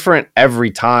it's different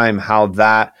every time, how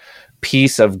that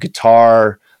piece of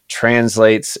guitar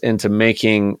translates into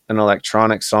making an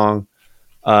electronic song.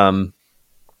 But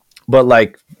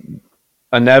like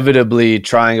inevitably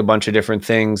trying a bunch of different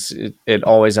things, it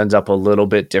always ends up a little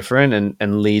bit different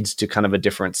and leads to kind of a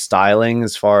different styling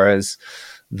as far as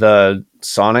the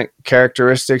sonic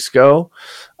characteristics go.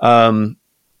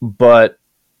 But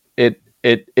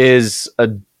it is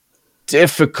a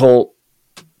difficult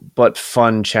but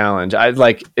fun challenge.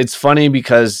 It's funny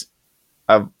because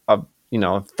I've you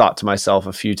know, thought to myself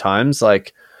a few times,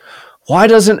 like, why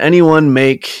doesn't anyone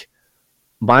make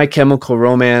My Chemical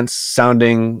Romance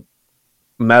sounding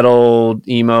metal,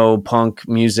 emo, punk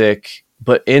music,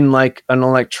 but in like an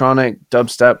electronic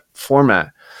dubstep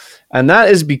format? And that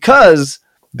is because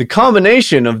the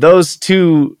combination of those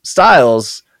two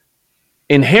styles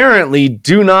inherently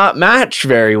do not match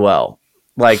very well.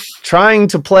 Like trying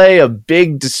to play a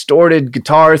big distorted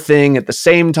guitar thing at the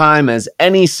same time as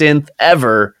any synth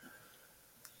ever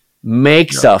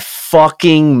makes a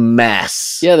fucking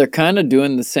mess. Yeah, they're kind of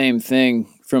doing the same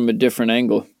thing from a different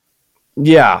angle.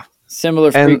 Yeah.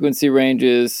 Similar frequency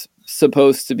ranges,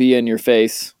 supposed to be in your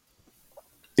face.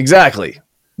 Exactly.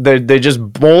 They're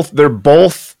both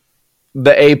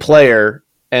the A player,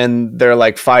 and they're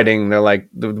like fighting. They're like,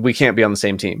 we can't be on the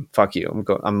same team. Fuck you.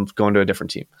 I'm going to a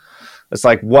different team. It's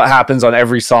like what happens on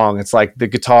every song. It's like the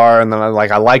guitar, and then I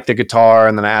like the guitar,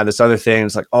 and then I add this other thing.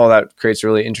 It's like, oh, that creates a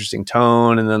really interesting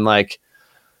tone. And then like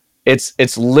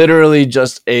it's literally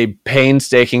just a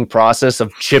painstaking process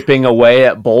of chipping away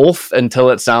at both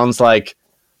until it sounds like,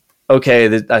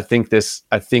 okay, I think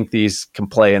these can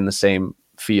play in the same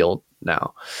field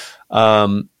now.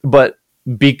 But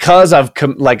because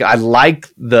I like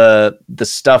the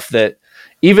stuff that,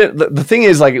 even the thing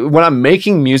is, like when I'm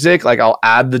making music, like I'll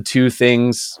add the two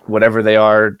things, whatever they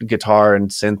are, guitar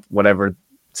and synth, whatever,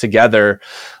 together.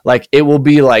 Like it will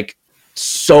be like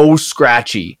so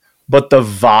scratchy, but the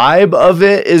vibe of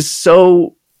it is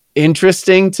so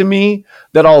interesting to me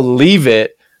that I'll leave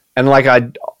it. And like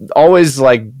I always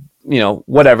like, you know,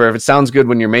 whatever, if it sounds good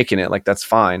when you're making it, like that's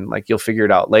fine. Like you'll figure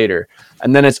it out later.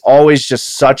 And then it's always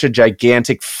just such a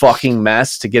gigantic fucking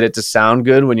mess to get it to sound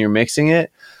good when you're mixing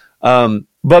it.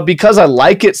 But because I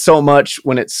like it so much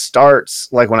when it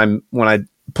starts, like when I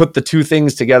put the two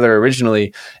things together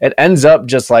originally, it ends up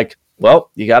just like,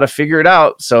 well, you got to figure it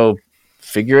out. So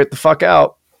figure it the fuck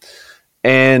out.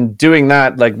 And doing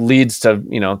that like leads to,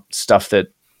 you know, stuff that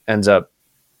ends up,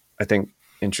 I think,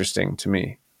 interesting to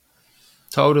me.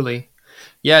 Totally.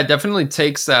 Yeah, it definitely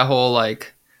takes that whole,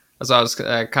 like, as I was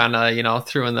kind of, you know,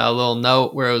 threw in that little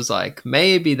note where it was like,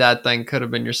 maybe that thing could have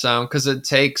been your sound, because it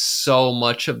takes so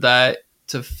much of that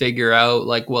to figure out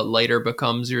like what later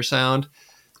becomes your sound.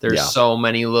 There's so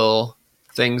many little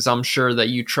things I'm sure that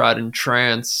you tried in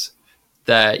trance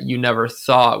that you never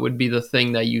thought would be the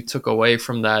thing that you took away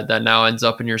from that now ends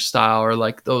up in your style, or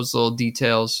like those little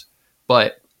details.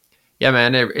 But yeah,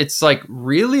 man, it's like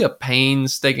really a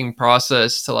painstaking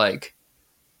process to like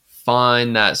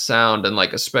find that sound. And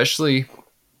like, especially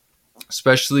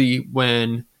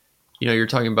when, you know, you're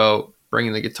talking about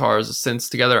bringing the guitars, the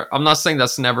synths together. I'm not saying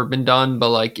that's never been done, but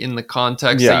like in the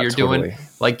context that you're doing,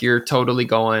 like you're totally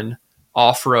going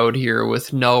off-road here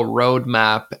with no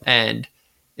roadmap, and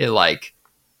it like,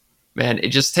 man, it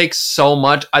just takes so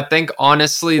much. I think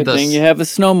honestly, Good thing you have a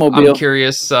snowmobile. I'm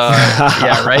curious.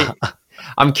 Yeah, right.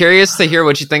 I'm curious to hear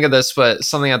what you think of this, but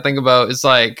something I think about is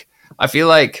like, I feel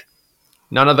like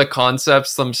none of the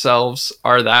concepts themselves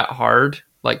are that hard,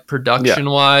 like production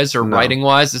wise or writing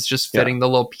wise. It's just fitting the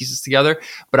little pieces together.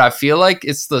 But I feel like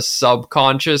it's the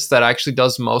subconscious that actually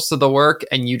does most of the work,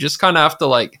 and you just kind of have to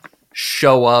like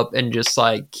show up and just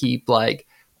like keep like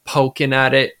poking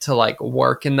at it to like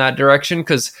work in that direction,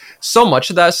 because so much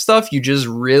of that stuff you just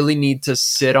really need to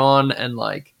sit on and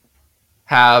like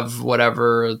have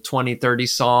whatever 20-30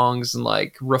 songs and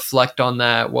like reflect on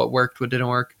that, what worked, what didn't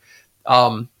work.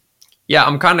 Yeah, yeah,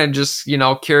 I'm kind of just, you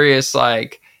know, curious,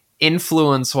 like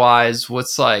influence wise,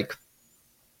 what's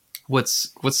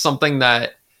something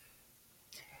that,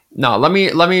 no, let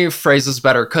me phrase this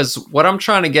better, because what I'm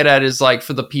trying to get at is like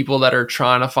for the people that are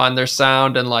trying to find their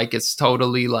sound and like it's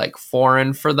totally like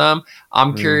foreign for them.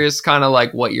 I'm curious kind of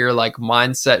like what your like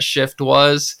mindset shift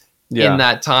was in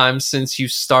that time since you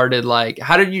started. Like,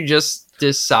 how did you just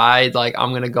decide like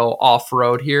I'm gonna go off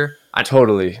road here?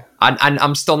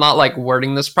 I'm still not like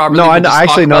wording this properly. No, I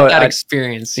actually know that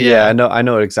experience. Yeah, I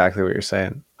know exactly what you're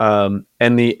saying. And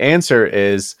the answer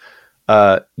is,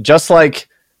 just like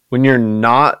when you're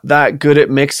not that good at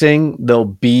mixing, there'll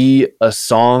be a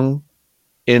song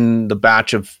in the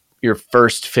batch of your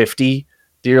first 50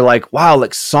 that you're like, wow,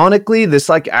 like sonically, this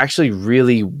like actually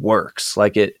really works.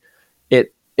 Like it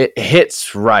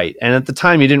hits right. And at the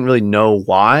time, you didn't really know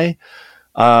why.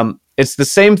 It's the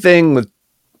same thing with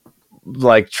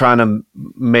like trying to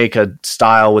make a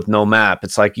style with no map.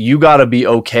 It's like you got to be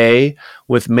okay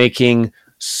with making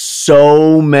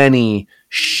so many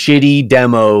shitty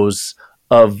demos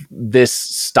of this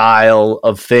style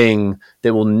of thing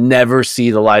that will never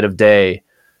see the light of day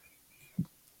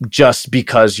just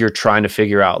because you're trying to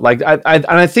figure out. Like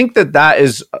I think that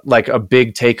is like a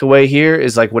big takeaway here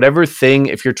is like whatever thing,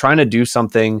 if you're trying to do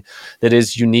something that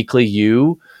is uniquely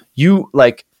you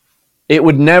like, it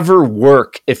would never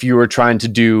work if you were trying to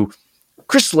do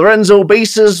Chris Lorenzo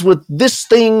basses with this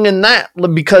thing and that,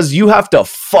 because you have to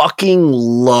fucking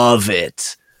love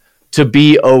it to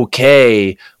be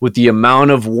okay with the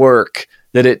amount of work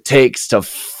that it takes to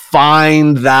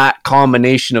find that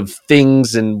combination of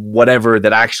things and whatever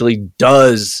that actually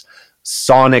does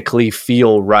sonically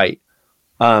feel right.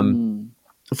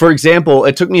 For example,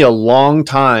 it took me a long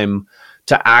time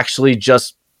to actually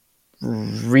just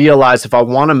realize if I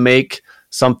want to make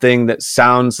something that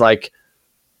sounds like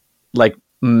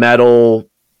metal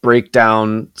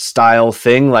breakdown style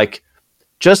thing, like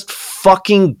just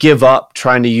fucking give up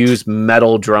trying to use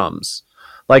metal drums.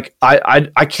 Like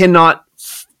I cannot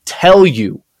tell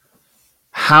you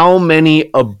how many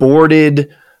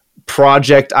aborted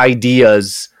project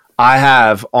ideas I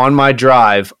have on my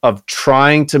drive of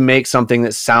trying to make something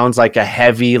that sounds like a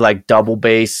heavy, like double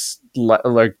bass,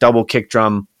 like double kick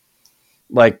drum,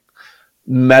 like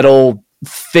metal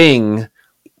thing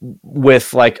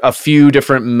with like a few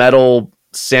different metal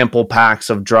sample packs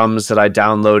of drums that I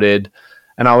downloaded.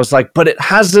 And I was like, but it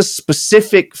has this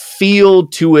specific feel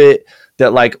to it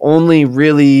that like only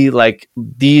really like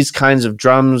these kinds of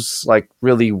drums like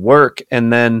really work.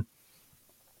 And then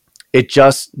it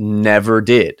just never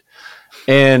did.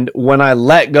 And when I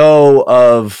let go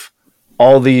of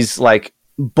all these like,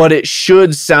 but it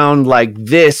should sound like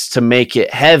this to make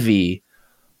it heavy,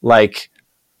 like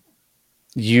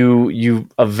you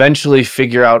eventually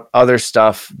figure out other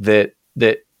stuff that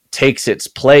takes its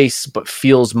place but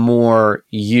feels more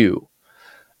you.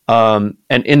 And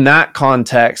in that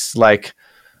context, like,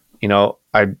 you know,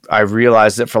 I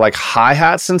realized that for like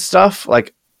hi-hats and stuff,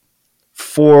 like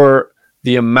for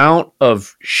the amount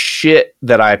of shit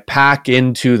that I pack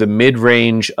into the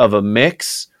mid-range of a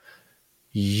mix,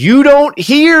 you don't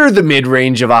hear the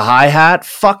mid-range of a hi-hat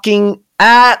fucking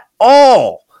at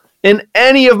all in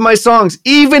any of my songs,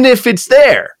 even if it's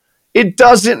there. It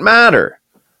doesn't matter.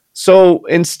 So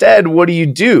instead, what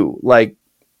do? Like,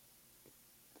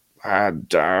 I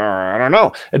don't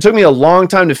know. It took me a long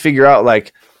time to figure out,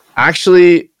 like,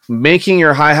 actually making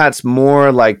your hi-hats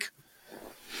more, like,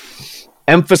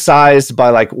 emphasized by,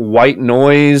 like, white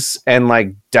noise and,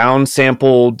 like,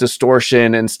 downsample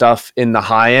distortion and stuff in the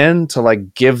high end to,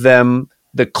 like, give them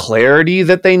the clarity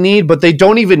that they need. But they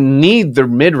don't even need the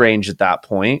mid-range at that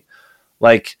point.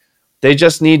 Like, they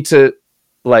just need to,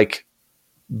 like,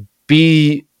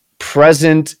 be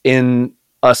present in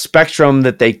a spectrum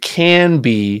that they can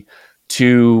be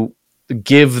to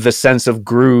give the sense of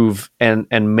groove and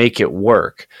make it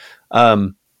work.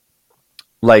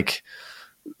 Like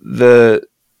the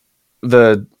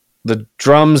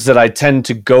drums that I tend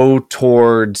to go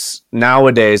towards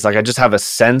nowadays, like I just have a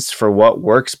sense for what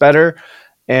works better,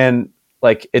 and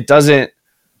like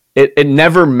it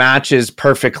never matches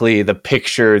perfectly the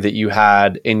picture that you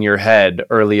had in your head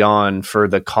early on for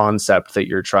the concept that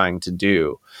you're trying to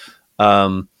do.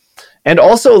 And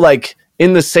also, like,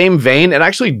 in the same vein, and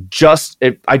actually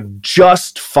I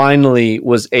just finally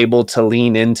was able to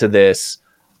lean into this,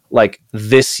 like,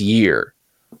 this year,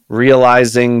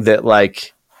 realizing that,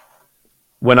 like,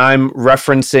 when I'm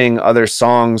referencing other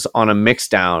songs on a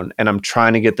mixdown and I'm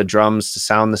trying to get the drums to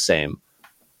sound the same,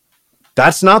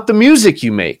 that's not the music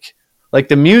you make. Like,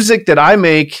 the music that I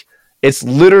make, it's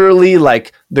literally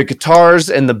like the guitars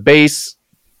and the bass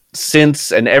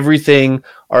synths and everything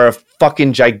are a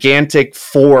fucking gigantic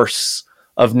force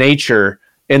of nature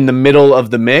in the middle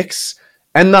of the mix.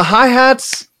 And the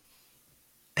hi-hats,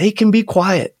 they can be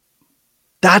quiet.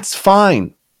 That's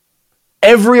fine.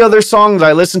 Every other song that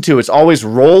I listen to, it's always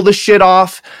roll the shit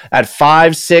off at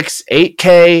 5, 6,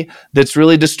 8K. That's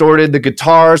really distorted. The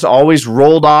guitars always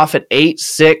rolled off at 8,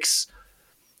 6.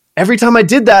 Every time I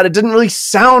did that, it didn't really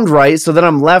sound right. So then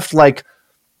I'm left like,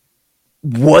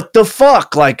 what the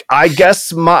fuck? Like, I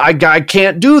guess I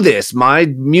can't do this. My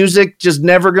music just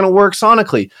never going to work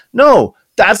sonically. No,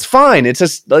 that's fine. It's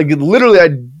just like literally I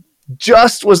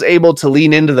just was able to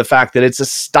lean into the fact that it's a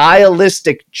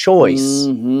stylistic choice.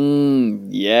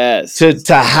 Yes.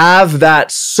 To have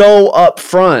that so up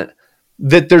front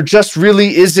that there just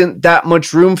really isn't that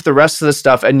much room for the rest of the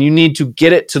stuff. And you need to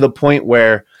get it to the point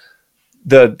where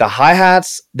the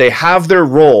hi-hats, they have their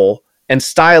role, and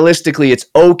stylistically it's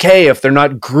okay if they're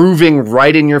not grooving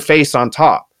right in your face on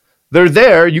top. They're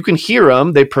there, you can hear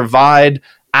them, they provide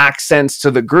accents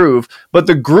to the groove, but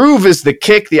the groove is the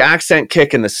kick, the accent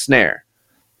kick, and the snare.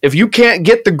 If you can't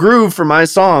get the groove for my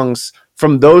songs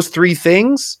from those three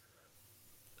things,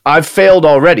 I've failed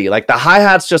already. Like the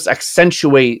hi-hats just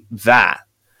accentuate that.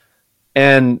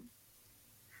 And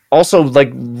also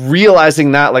like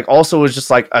realizing that like also was just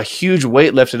like a huge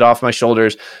weight lifted off my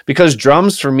shoulders, because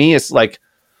drums for me is like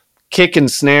kick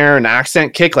and snare and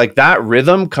accent kick, like that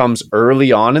rhythm comes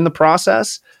early on in the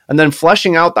process, and then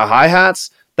fleshing out the hi-hats,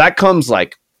 that comes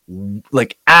like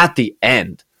at the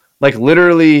end. Like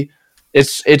literally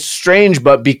it's strange,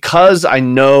 but because I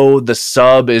know the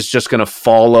sub is just going to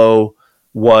follow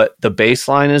what the bass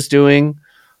line is doing,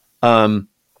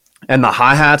 and the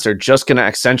hi-hats are just going to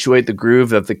accentuate the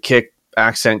groove of the kick,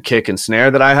 accent, kick, and snare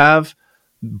that I have.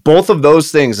 Both of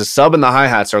those things, the sub and the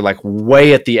hi-hats, are like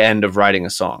way at the end of writing a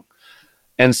song.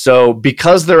 And so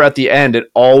because they're at the end, it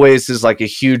always is like a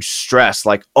huge stress.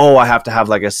 Like, oh, I have to have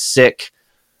like a sick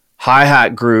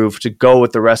hi-hat groove to go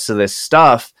with the rest of this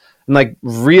stuff. And like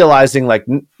realizing like,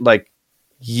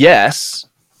 yes,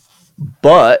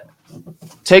 but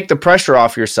take the pressure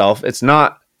off yourself. It's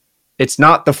not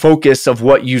the focus of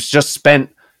what you just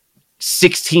spent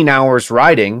 16 hours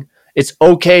writing. It's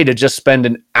okay to just spend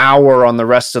an hour on the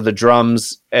rest of the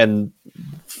drums and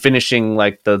finishing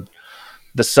like the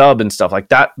sub and stuff like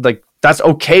that. Like that's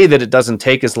okay that it doesn't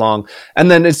take as long.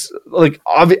 And then it's like,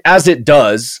 as it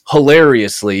does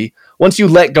hilariously, once you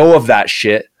let go of that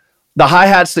shit, the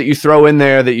hi-hats that you throw in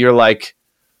there that you're like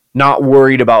not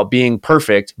worried about being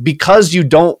perfect because you're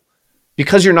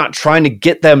not trying to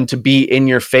get them to be in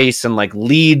your face and like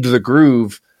lead the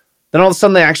groove, then all of a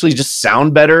sudden they actually just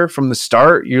sound better from the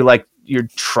start. You're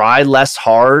try less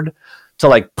hard to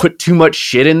like put too much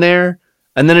shit in there,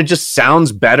 and then it just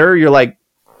sounds better. You're like,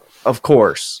 of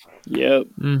course. Yep.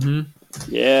 Mm-hmm.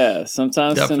 Yeah.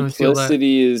 Sometimes Definitely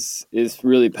simplicity is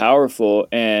really powerful,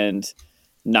 and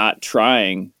not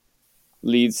trying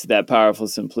leads to that powerful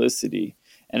simplicity.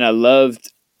 And I love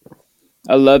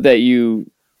that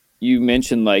you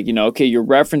mentioned like, you know, okay, you're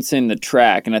referencing the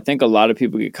track. And I think a lot of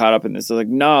people get caught up in this. They're like,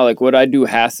 nah, like what I do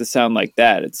has to sound like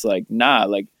that. It's like, nah,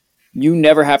 like you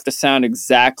never have to sound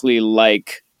exactly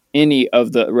like any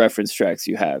of the reference tracks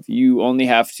you have. You only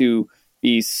have to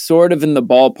be sort of in the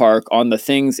ballpark on the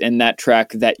things in that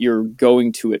track that you're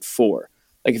going to it for.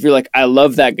 Like if you're like, I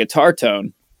love that guitar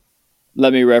tone,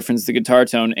 let me reference the guitar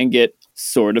tone and get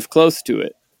sort of close to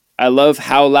it. I love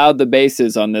how loud the bass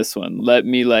is on this one. Let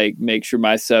me like make sure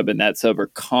my sub and that sub are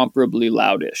comparably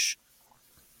loudish.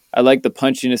 I like the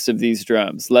punchiness of these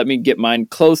drums. Let me get mine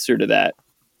closer to that.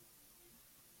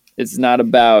 It's not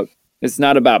about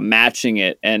matching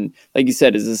it. And like you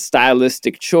said, it's a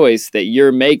stylistic choice that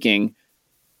you're making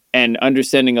and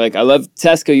understanding. Like I love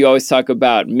Tesco. You always talk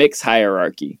about mix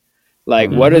hierarchy.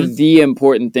 Like what are the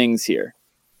important things here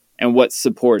and what's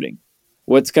supporting?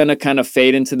 What's going to kind of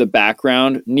fade into the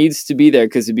background needs to be there,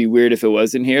 because it'd be weird if it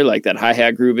wasn't here. Like that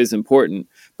hi-hat groove is important,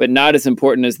 but not as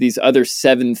important as these other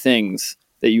 7 things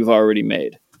that you've already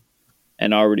made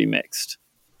and already mixed.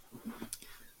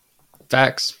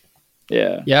 Facts.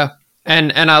 Yeah. Yeah.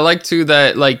 And I like too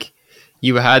that like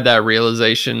you had that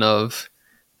realization of,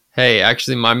 hey,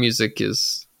 actually my music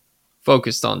is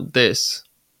focused on this.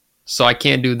 So I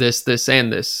can't do this,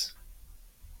 and this.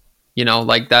 You know,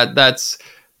 like that's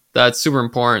super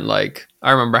important. Like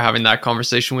I remember having that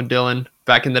conversation with Dylan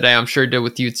back in the day. I'm sure he did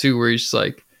with you too, where he's just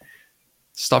like,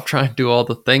 stop trying to do all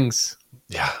the things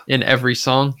in every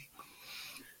song.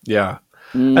 Yeah.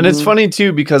 And it's funny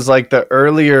too, because like the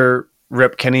earlier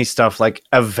Rip Kenny stuff like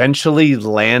eventually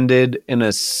landed in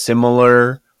a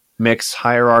similar mix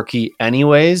hierarchy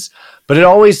anyways, but it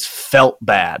always felt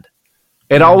bad.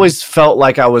 It always felt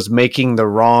like I was making the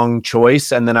wrong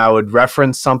choice, and then I would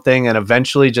reference something and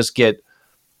eventually just get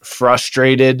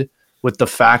frustrated with the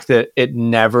fact that it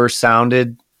never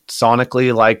sounded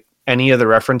sonically like any of the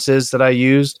references that I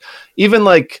used. Even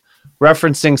like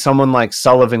referencing someone like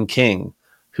Sullivan King,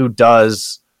 who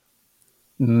does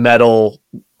metal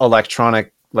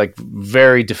electronic like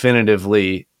very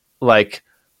definitively. Like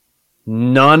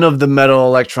none of the metal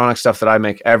electronic stuff that I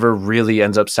make ever really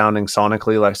ends up sounding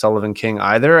sonically like Sullivan King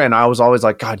either. And I was always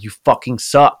like, God, you fucking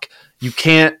suck. You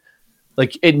can't,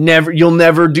 like, it'll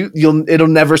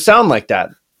never sound like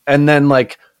that. And then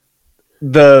like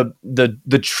the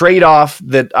trade-off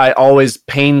that I always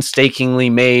painstakingly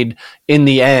made in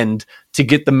the end to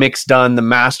get the mix done, the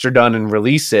master done, and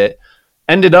release it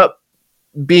ended up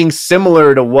being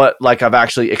similar to what like I've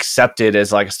actually accepted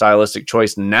as like a stylistic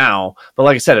choice now. But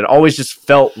like I said, it always just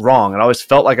felt wrong. It always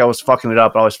felt like I was fucking it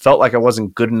up. I always felt like I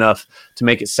wasn't good enough to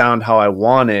make it sound how I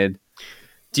wanted.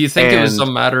 Do you think it was a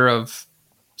matter of,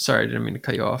 sorry, I didn't mean to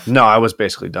cut you off. No, I was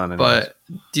basically done. Anyways. But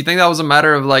do you think that was a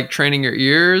matter of like training your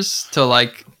ears to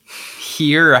like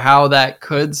hear how that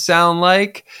could sound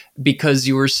like because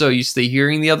you were so used to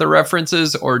hearing the other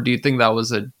references? Or do you think that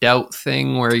was a doubt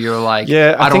thing where you're like,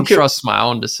 yeah, I don't trust my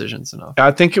own decisions enough?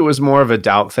 I think it was more of a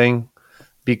doubt thing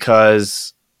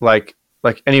because like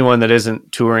anyone that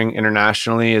isn't touring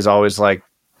internationally is always like,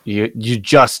 you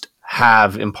just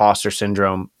have imposter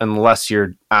syndrome unless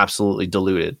you're absolutely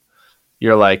deluded.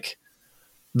 You're like,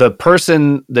 the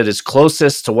person that is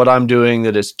closest to what I'm doing,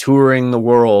 that is touring the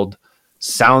world,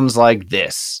 sounds like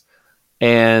this.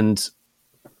 And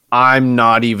I'm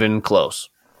not even close.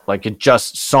 Like it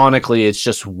just sonically, it's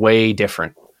just way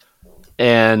different.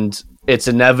 And it's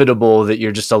inevitable that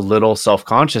you're just a little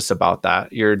self-conscious about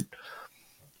that. You're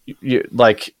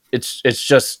like, it's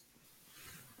just,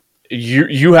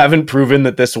 you haven't proven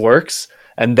that this works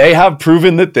and they have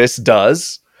proven that this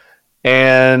does.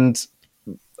 And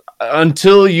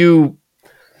until you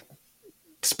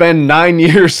spend 9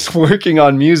 years working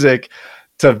on music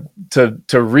to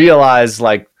realize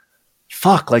like,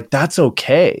 fuck, like that's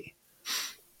okay.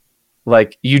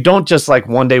 Like you don't just like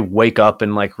one day wake up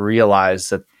and like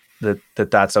realize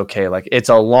that's okay. Like it's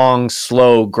a long,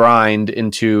 slow grind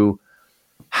into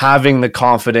having the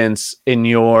confidence in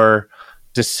your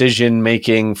decision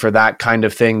making for that kind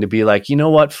of thing to be like, you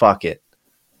know what? Fuck it.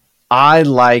 I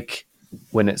like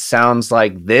when it sounds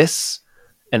like this,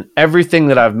 and everything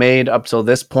that I've made up till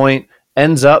this point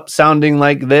ends up sounding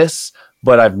like this,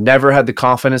 but I've never had the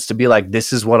confidence to be like,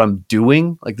 this is what I'm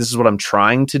doing. Like, this is what I'm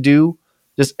trying to do.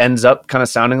 Just ends up kind of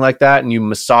sounding like that. And you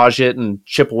massage it and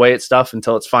chip away at stuff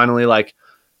until it's finally like,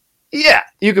 yeah,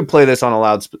 you could play this on a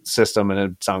loud system and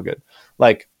it'd sound good.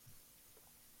 Like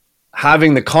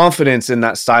having the confidence in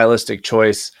that stylistic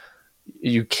choice,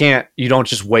 you don't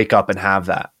just wake up and have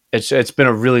that. It's been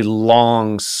a really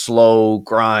long, slow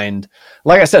grind.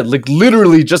 Like I said, like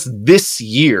literally just this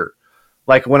year,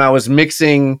 like when I was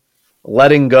mixing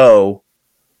Letting Go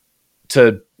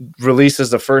to release as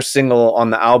the first single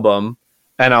on the album,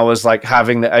 and I was like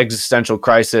having the existential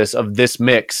crisis of this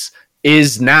mix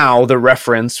is now the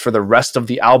reference for the rest of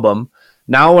the album.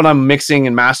 Now when I'm mixing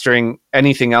and mastering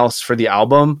anything else for the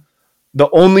album, the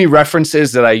only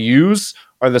references that I use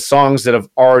are the songs that have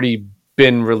already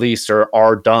been released or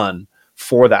are done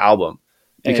for the album.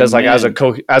 Because like as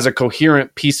a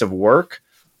coherent piece of work,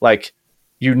 like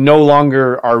you no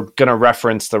longer are going to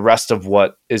reference the rest of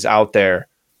what is out there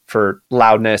for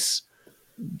loudness,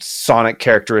 sonic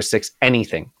characteristics,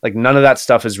 anything. Like none of that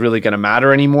stuff is really going to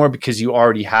matter anymore because you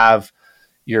already have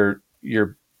your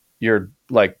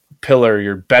like pillar,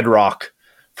 your bedrock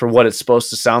for what it's supposed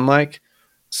to sound like.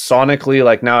 Sonically,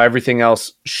 like now everything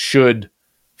else should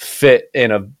fit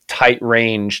in a tight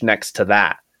range next to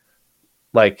that.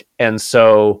 Like, and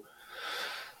so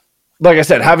like I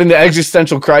said, having the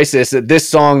existential crisis that this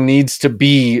song needs to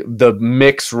be the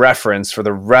mix reference for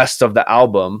the rest of the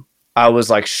album, I was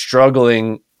like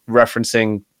struggling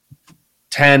referencing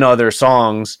 10 other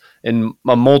songs in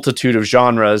a multitude of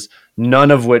genres,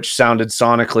 none of which sounded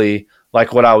sonically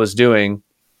like what I was doing.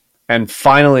 And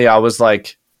finally I was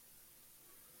like,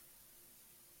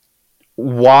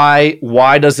 why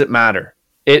does it matter?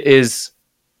 It is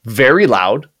very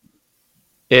loud.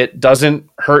 It doesn't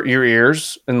hurt your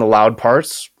ears in the loud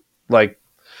parts. Like,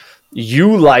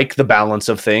 you like the balance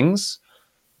of things.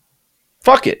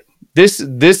 Fuck it. This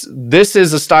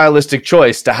is a stylistic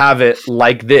choice to have it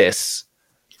like this.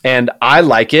 And I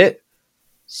like it.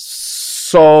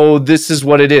 So this is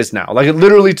what it is now. Like, it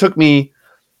literally took me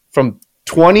from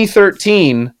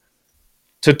 2013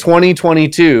 to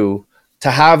 2022 to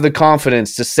have the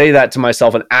confidence to say that to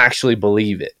myself and actually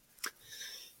believe it.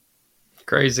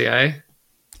 Crazy, eh?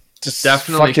 Just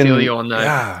Definitely feel you on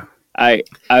that. Yeah.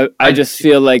 I just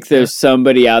feel like there's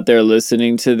somebody out there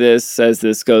listening to this as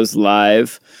this goes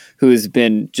live who's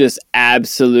been just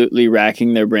absolutely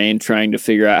racking their brain trying to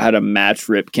figure out how to match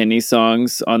Rip Kenny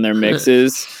songs on their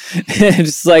mixes.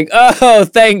 Just like, oh,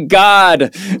 thank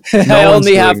God. I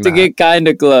only have to get kind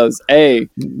of close. Hey.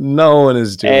 No one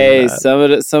is doing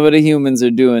that. Some of the humans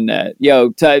are doing that. Yo,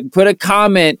 put a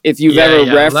comment if you've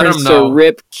ever referenced a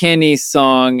Rip Kenny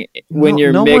song when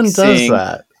you're mixing. No one does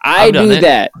that. I do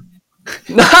that.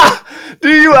 Do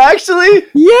you actually?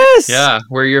 Yes. Yeah,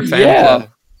 we're your fan club.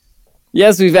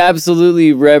 Yes, we've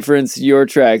absolutely referenced your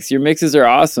tracks. Your mixes are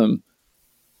awesome.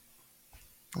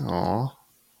 Aw.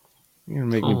 You're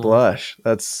gonna make me blush.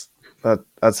 That's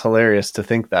hilarious to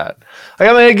think that. Like,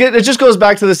 I mean, it just goes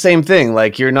back to the same thing.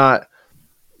 Like, you're not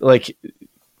like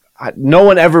no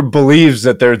one ever believes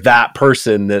that they're that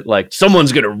person that like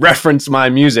someone's gonna reference my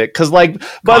music, because like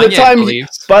by the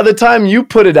time you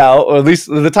put it out, or at least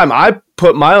the time I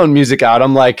put my own music out,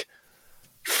 I'm like,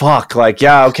 fuck, like,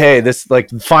 yeah, okay, this, like,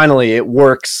 finally it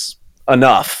works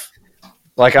enough.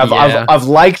 Like, I've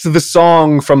liked the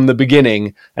song from the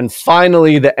beginning, and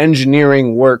finally the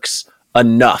engineering works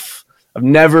enough. I've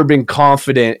never been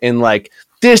confident in like,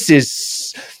 this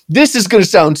is gonna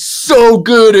sound so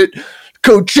good at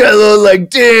Coachella, like,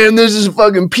 damn, this is a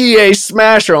fucking PA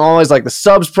smasher. I'm always like, the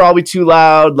sub's probably too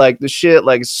loud, like the shit,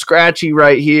 like, scratchy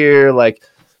right here, like,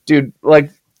 dude, like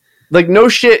no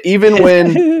shit, even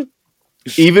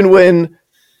when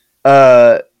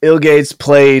Ill Gates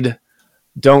played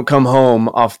Don't Come Home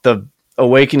off the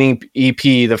Awakening EP,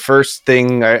 the first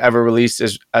thing I ever released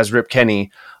as Rip Kenny,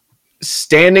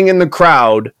 standing in the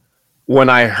crowd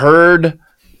when I heard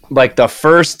like the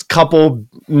first couple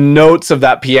notes of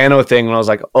that piano thing, and I was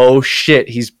like, oh shit,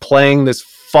 he's playing this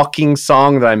fucking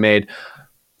song that I made.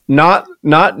 Not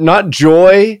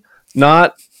joy,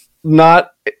 not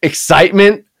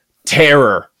excitement,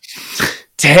 terror.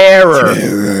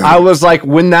 I was like,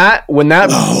 when that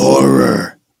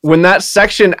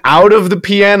section out of the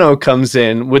piano comes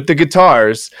in with the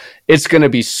guitars, it's going to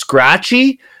be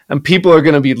scratchy, and people are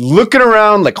going to be looking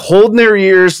around, like holding their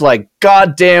ears, like,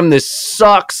 God damn, this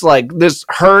sucks. Like, this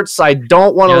hurts. I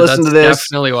don't want to listen to this. That's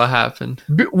definitely what happened.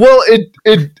 Well,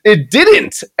 it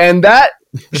didn't. And that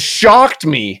shocked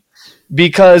me,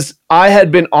 because I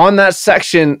had been on that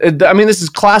section. I mean, this is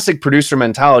classic producer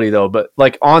mentality though, but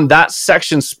like on that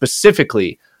section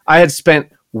specifically, I had spent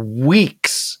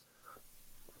weeks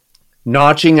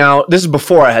notching out. This is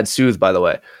before I had Soothe, by the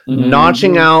way.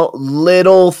 Notching out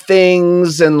little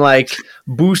things and like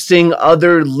boosting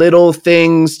other little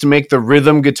things to make the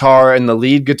rhythm guitar and the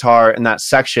lead guitar in that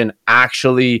section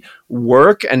actually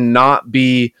work and not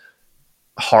be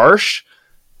harsh.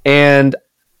 And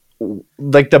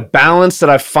like the balance that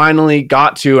I finally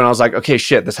got to, and I was like, okay,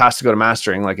 shit, this has to go to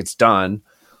mastering. Like, it's done.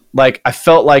 Like, I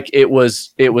felt like it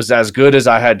was as good as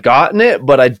I had gotten it,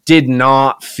 but I did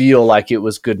not feel like it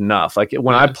was good enough. Like,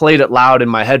 when I played it loud in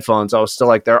my headphones, I was still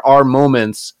like, there are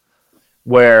moments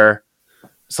where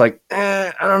it's like,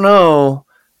 I don't know.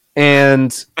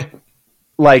 And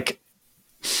like,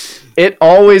 it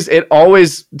always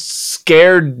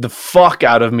scared the fuck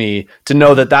out of me to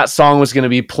know that song was going to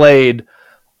be played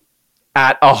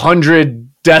at 100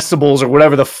 decibels or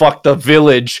whatever the fuck the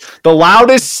Village, the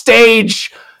loudest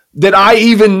stage that I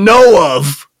even know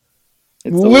of.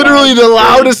 It's literally the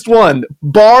loudest one,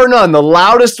 bar none, the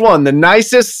loudest one, the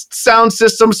nicest sound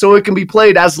system so it can be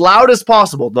played as loud as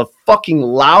possible. The fucking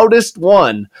loudest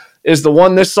one is the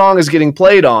one this song is getting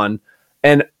played on.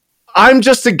 And I'm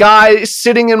just a guy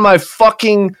sitting in my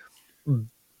fucking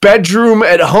bedroom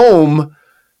at home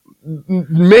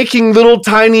making little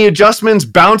tiny adjustments,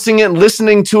 bouncing it,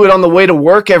 listening to it on the way to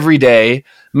work every day,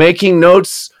 making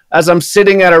notes as I'm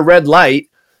sitting at a red light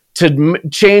to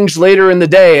change later in the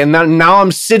day. And now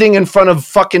I'm sitting in front of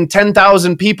fucking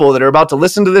 10,000 people that are about to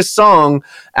listen to this song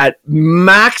at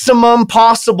maximum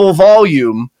possible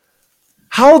volume.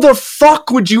 How the fuck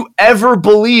would you ever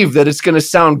believe that it's going to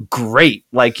sound great?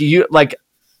 Like,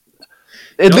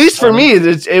 at least for me,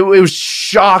 it was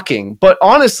shocking. But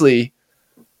honestly,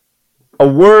 a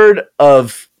word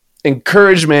of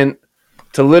encouragement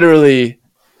to literally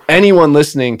anyone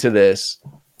listening to this: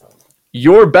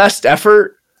 your best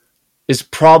effort is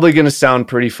probably going to sound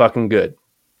pretty fucking good.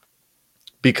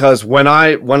 Because when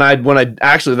I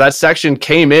actually, that section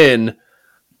came in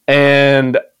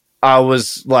and I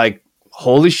was like,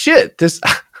 holy shit, this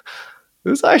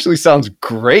actually sounds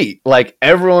great. Like,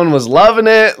 everyone was loving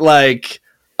it. Like,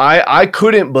 I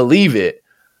couldn't believe it.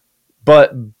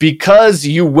 But because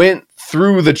you went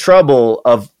through the trouble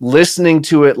of listening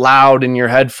to it loud in your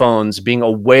headphones, being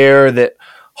aware that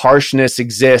harshness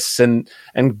exists, and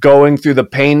going through the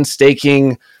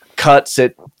painstaking cuts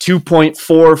at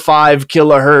 2.45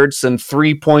 kilohertz and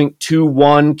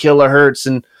 3.21 kilohertz,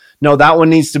 and no, that one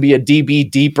needs to be a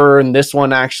dB deeper, and this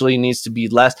one actually needs to be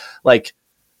less. Like,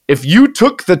 if you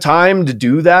took the time to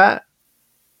do that,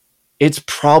 it's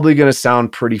probably going to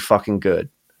sound pretty fucking good.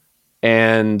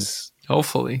 And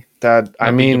hopefully that,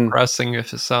 I mean, depressing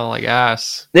if it sounds like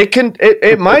ass.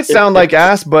 It might sound like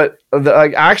ass, but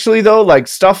like actually though, like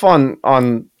stuff on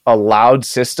a loud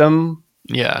system,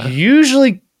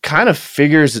 usually kind of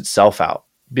figures itself out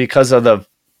because of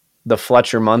the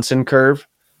Fletcher-Munson curve.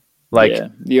 Like,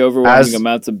 the overwhelming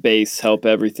amounts of bass help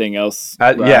everything else.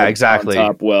 Exactly. On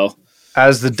top well.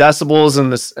 As the decibels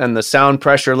and the sound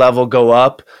pressure level go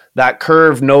up, that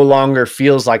curve no longer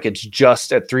feels like it's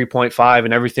just at 3.5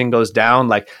 and everything goes down.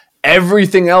 Like,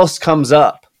 everything else comes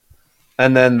up.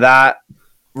 And then that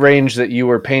range that you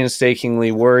were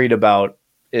painstakingly worried about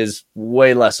is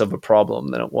way less of a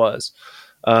problem than it was.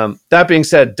 That being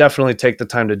said, definitely take the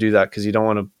time to do that, because you don't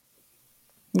want to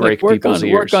break people's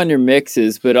ears. Work on your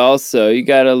mixes, but also you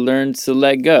got to learn to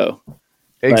let go.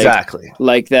 Exactly.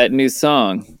 Like that new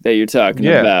song that you're talking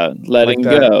about, letting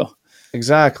go.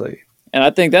 Exactly. And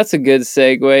I think that's a good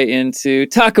segue into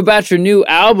talk about your new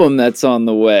album that's on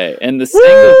the way and the singles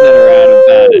that are out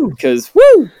about it. Because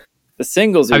the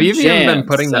singles are Have you even been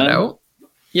putting son. that out?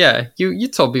 Yeah, you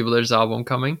told people there's an album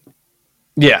coming.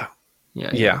 Yeah.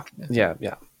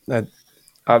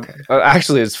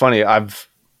 Actually, it's funny. I've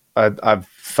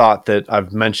thought that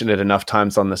I've mentioned it enough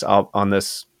times on this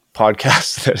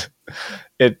podcast that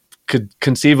it could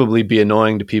conceivably be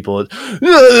annoying to people.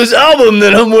 This album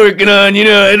that I'm working on,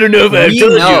 I don't know if I've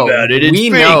told you about it. It's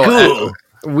pretty cool.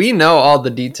 We know all the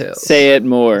details. Say it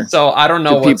more. So I don't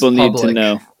know what people need to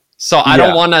know. So I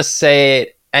don't want to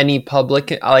say any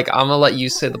public. Like, I'm gonna let you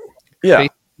say the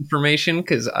information,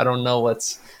 because I don't know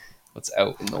what's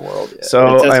out in the world yet.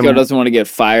 So Tesco doesn't want to get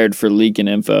fired for leaking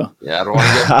info. Yeah, I don't want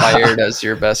to get fired as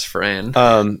your best friend.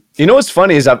 You know what's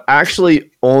funny is I've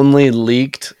actually only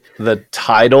leaked the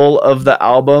title of the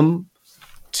album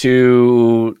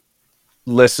to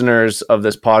listeners of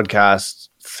this podcast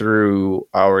through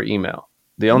our email.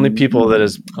 The only people that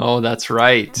has that's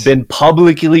right, been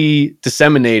publicly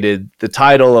disseminated the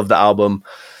title of the album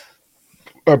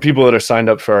are people that are signed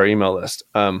up for our email list.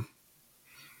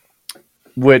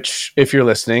 Which, if you're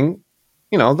listening,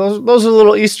 those are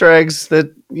little Easter eggs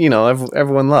that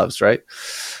everyone loves, right?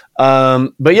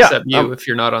 But yeah, except you if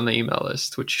you're not on the email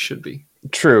list, which you should be.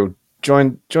 True.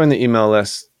 Join the email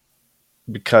list,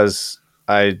 because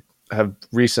I have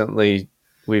recently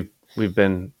we've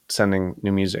been sending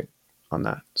new music on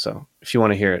that. So if you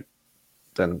want to hear it,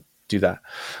 then do that.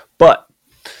 But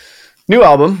new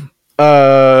album,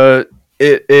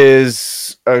 it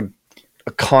is a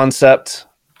concept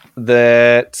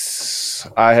that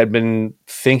I had been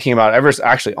thinking about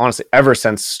ever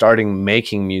since starting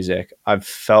making music. I've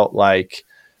felt like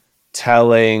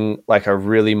telling like a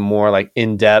really more like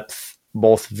in-depth,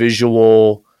 both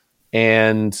visual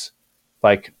and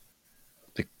like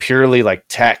purely like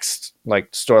text,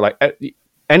 like story. Like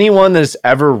anyone that's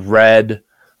ever read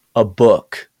a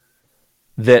book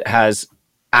that has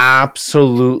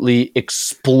absolutely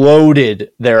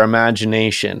exploded their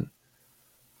imagination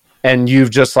and you've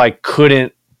just like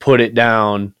couldn't put it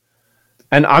down.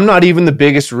 And I'm not even the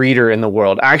biggest reader in the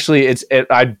world. Actually,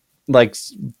 I like,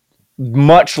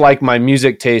 much like my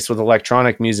music taste with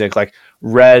electronic music, like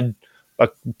read a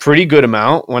pretty good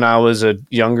amount when I was a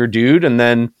younger dude. And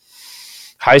then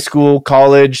high school,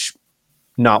 college,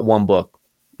 not one book,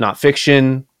 not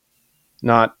fiction,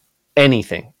 not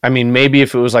anything. I mean, maybe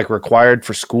if it was like required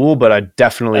for school, but I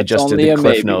definitely just did the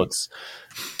Cliff Notes.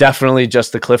 Definitely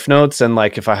just the Cliff Notes. And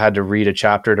like, if I had to read a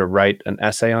chapter to write an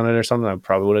essay on it or something, I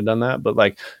probably would have done that. But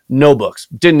like, no books,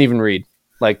 didn't even read,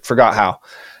 like forgot how.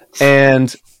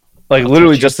 And like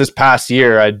literally just this past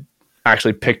year, I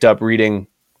actually picked up reading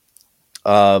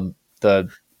the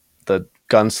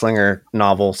Gunslinger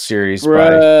novel series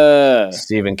by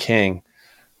Stephen King,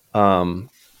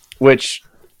 which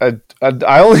I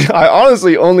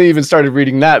honestly only even started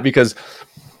reading that because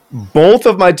both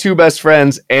of my two best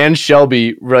friends and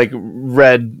Shelby like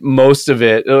read most of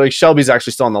it. Like Shelby's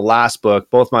actually still on the last book.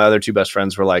 Both my other two best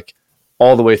friends were like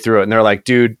all the way through it, and they're like,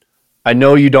 "Dude, I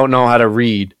know you don't know how to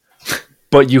read,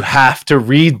 but you have to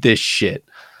read this shit."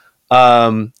 I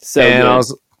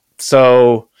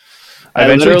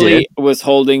literally was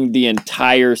holding the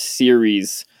entire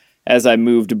series as I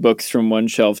moved books from one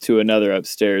shelf to another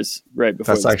upstairs right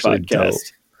before this podcast. Dope.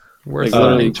 Worth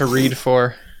learning to read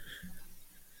for.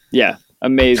 Yeah,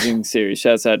 amazing series.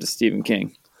 Shouts out to Stephen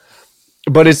King.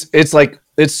 But it's like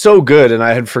it's so good, and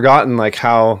I had forgotten like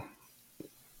how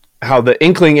the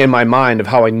inkling in my mind of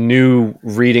how I knew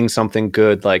reading something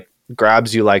good like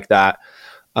grabs you like that.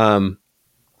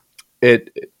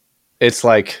 It's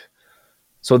like,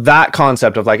 so that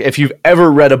concept of like, if you've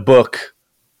ever read a book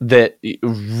that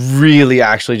really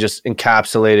actually just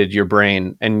encapsulated your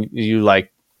brain and you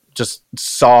like just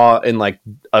saw in like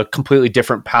a completely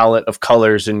different palette of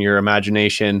colors in your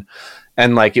imagination,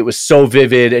 and like it was so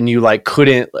vivid and you like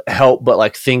couldn't help but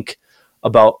like think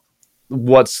about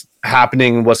what's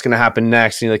happening, what's going to happen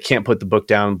next, and you like can't put the book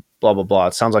down, blah blah blah.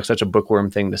 It sounds like such a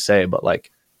bookworm thing to say, but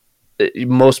like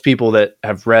most people that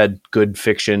have read good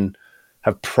fiction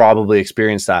have probably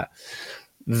experienced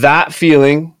that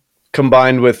feeling,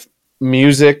 combined with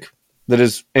music that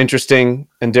is interesting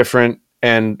and different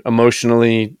and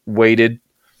emotionally weighted,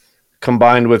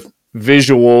 combined with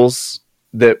visuals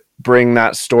that bring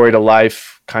that story to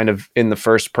life kind of in the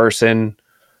first person,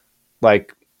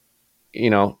 like,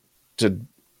 you know, to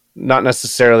not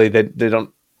necessarily that they don't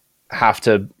have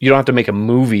to, you don't have to make a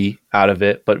movie out of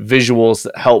it, but visuals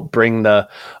that help bring the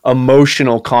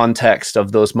emotional context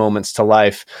of those moments to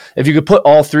life. If you could put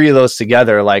all three of those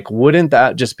together, like, wouldn't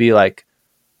that just be like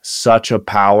such a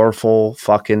powerful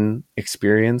fucking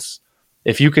experience?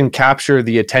 If you can capture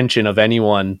the attention of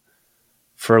anyone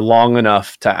for long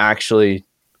enough to actually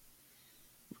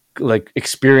like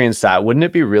experience that, wouldn't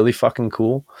it be really fucking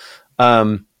cool?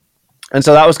 And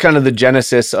so that was kind of the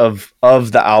genesis of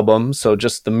the album. So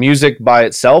just the music by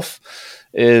itself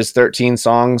is 13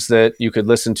 songs that you could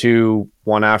listen to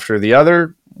one after the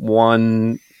other,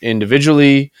 one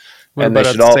individually, and they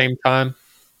should all same time.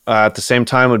 At the same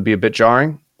time would be a bit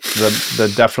jarring.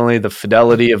 The definitely the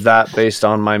fidelity of that based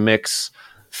on my mix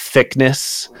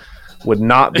thickness would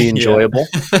not be enjoyable.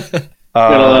 Got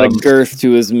a lot of girth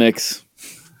to his mix.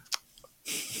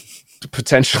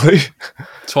 Potentially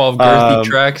 12 girthy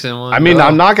tracks in one. I mean,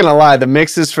 I'm not gonna lie, the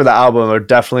mixes for the album are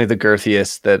definitely the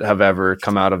girthiest that have ever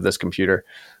come out of this computer.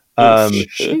 And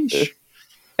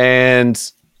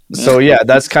so yeah,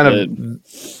 that's kind of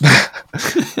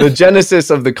the genesis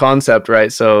of the concept,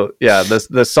 right? So yeah,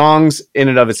 the songs in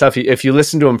and of itself, if you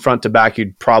listen to them front to back,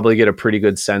 you'd probably get a pretty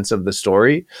good sense of the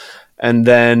story. And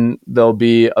then there'll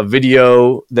be a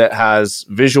video that has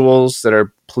visuals that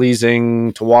are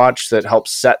pleasing to watch, that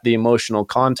helps set the emotional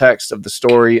context of the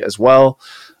story as well.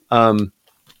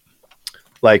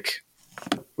 Like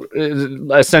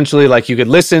essentially, like you could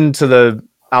listen to the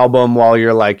album while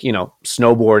you're like, you know,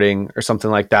 snowboarding or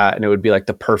something like that, and it would be like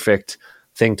the perfect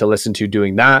thing to listen to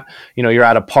doing that. You know, you're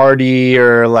at a party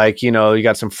or like, you know, you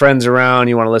got some friends around,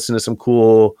 you want to listen to some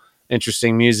cool,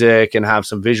 interesting music and have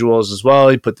some visuals as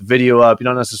well. You put the video up. You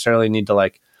don't necessarily need to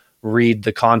like read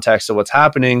the context of what's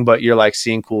happening, but you're like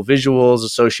seeing cool visuals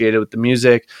associated with the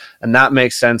music, and that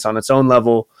makes sense on its own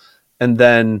level. And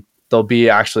then there'll be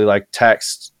actually like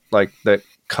text like that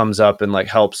comes up and like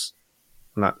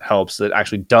that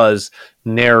actually does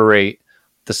narrate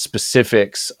the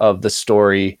specifics of the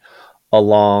story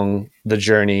along the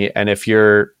journey. And if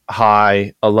you're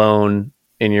high alone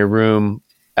in your room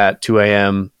at 2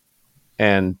 a.m.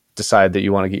 and decide that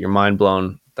you want to get your mind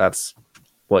blown, that's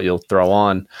what you'll throw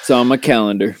on. It's on my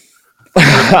calendar.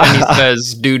 And he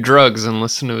says, do drugs and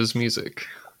listen to his music.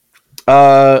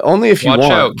 Only if you want.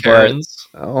 Watch out, Karens.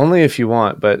 Only if you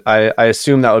want, but I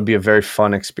assume that would be a very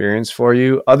fun experience for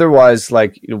you. Otherwise,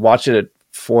 like, you watch it at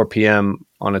 4 p.m.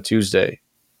 on a Tuesday,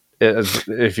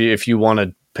 if you want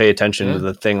to pay attention to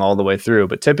the thing all the way through.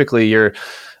 But typically, your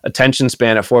attention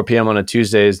span at 4 p.m. on a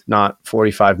Tuesday is not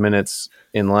 45 minutes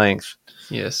in length.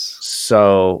 Yes.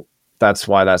 So that's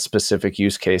why that specific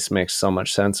use case makes so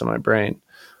much sense in my brain.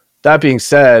 That being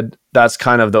said, that's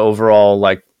kind of the overall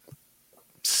like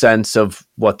sense of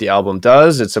what the album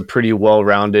does. It's a pretty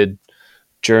well-rounded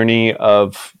journey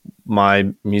of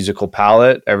my musical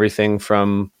palette, everything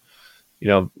from, you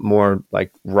know, more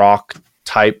like rock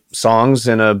type songs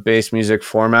in a bass music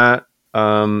format,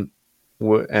 and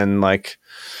like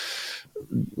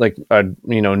a,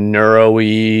 you know,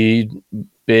 neuro-y,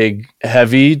 big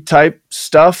heavy type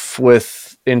stuff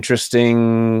with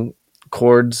interesting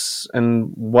chords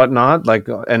and whatnot, like,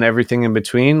 and everything in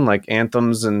between, like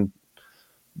anthems and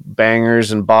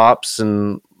bangers and bops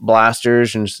and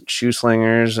blasters and shoe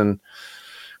slingers and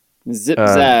zip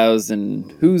zows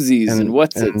and whoosies and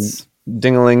what's it's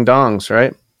ding-a-ling dongs,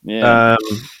 right? Yeah.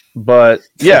 But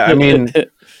yeah, I mean,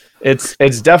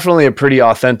 it's definitely a pretty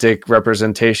authentic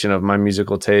representation of my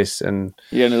musical taste. And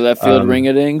you got any left field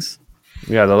ring-a-dings?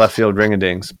 Yeah, the left field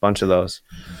ring-a-dings, bunch of those.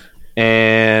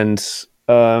 And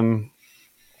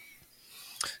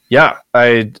yeah,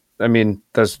 I mean,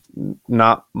 there's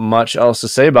not much else to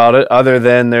say about it other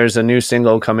than there's a new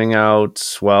single coming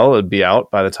out. Well, it'd be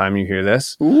out by the time you hear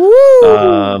this.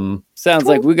 Woo! Sounds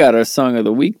like we got our song of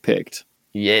the week picked.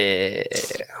 Yeah.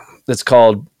 It's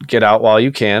called Get Out While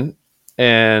You Can.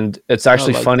 And it's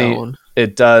actually funny.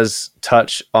 It does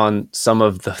touch on some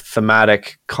of the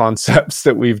thematic concepts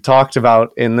that we've talked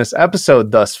about in this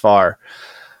episode thus far,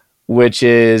 which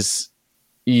is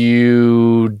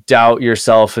you doubt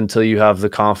yourself until you have the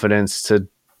confidence to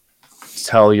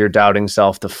tell your doubting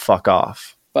self to fuck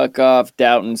off. Fuck off,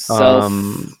 doubting self.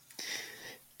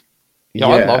 Yeah,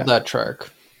 I love that track.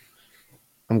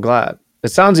 I'm glad. It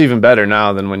sounds even better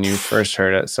now than when you first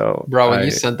heard it. So, bro, when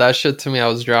you sent that shit to me, I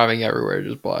was driving everywhere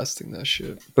just blasting that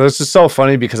shit. This is so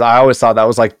funny because I always thought that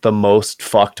was like the most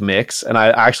fucked mix. And I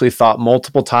actually thought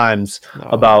multiple times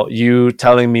about you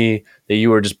telling me that you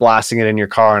were just blasting it in your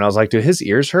car. And I was like, dude, his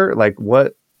ears hurt? Like,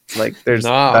 what? Like, there's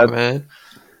man.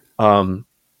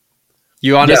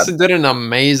 You honestly did an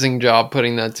amazing job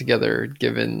putting that together,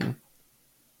 given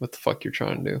what the fuck you're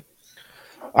trying to do.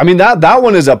 I mean, that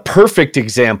one is a perfect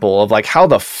example of like, how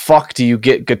the fuck do you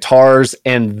get guitars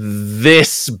and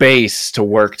this bass to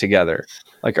work together?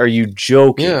 Like, are you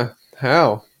joking? Yeah.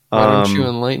 How? Why don't you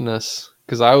enlighten us?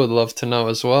 Because I would love to know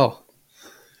as well.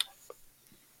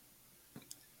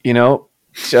 You know,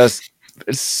 just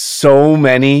so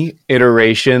many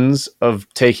iterations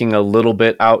of taking a little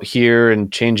bit out here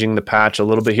and changing the patch a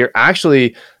little bit here.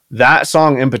 Actually, that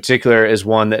song in particular is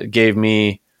one that gave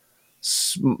me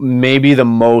maybe the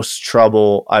most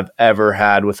trouble I've ever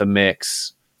had with a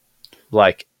mix,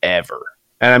 like ever.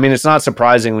 And I mean, it's not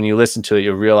surprising when you listen to it,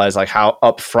 you realize like how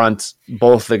upfront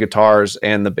both the guitars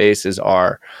and the basses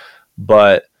are.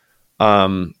 But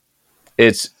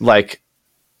it's like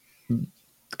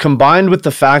combined with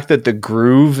the fact that the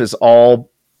groove is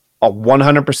all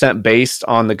 100% based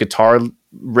on the guitar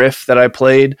riff that I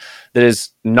played, that is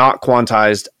not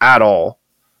quantized at all.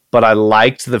 But I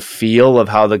liked the feel of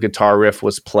how the guitar riff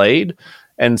was played.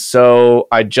 And so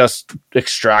I just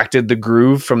extracted the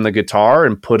groove from the guitar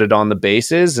and put it on the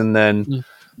basses. And then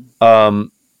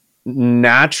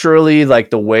naturally,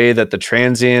 like the way that the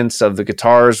transients of the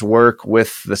guitars work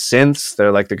with the synths,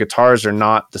 they're like the guitars are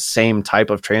not the same type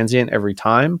of transient every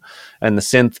time. And the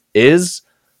synth is.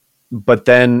 But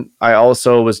then I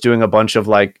also was doing a bunch of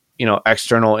like, you know,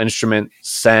 external instrument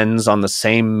sends on the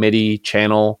same MIDI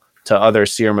channel to other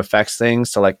Serum Effects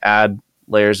things to like add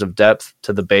layers of depth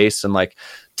to the bass and like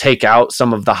take out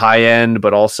some of the high end,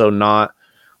 but also not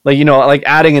like, you know, like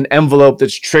adding an envelope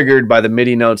that's triggered by the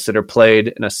MIDI notes that are played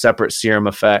in a separate Serum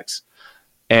Effects.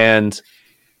 And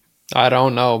I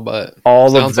don't know, but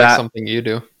all of that, like something you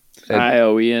do.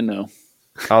 I-O-E-N-O.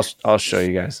 I'll show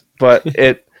you guys, but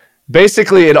it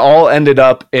basically, it all ended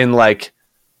up in like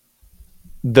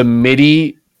the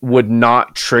MIDI would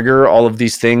not trigger all of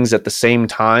these things at the same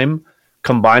time,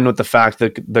 combined with the fact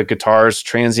that the guitar's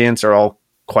transients are all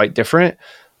quite different.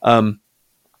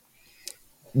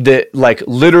 That like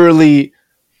literally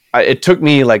it took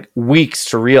me like weeks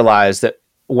to realize that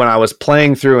when I was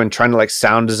playing through and trying to like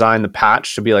sound design the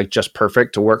patch to be like just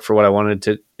perfect to work for what I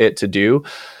wanted it to do,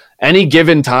 any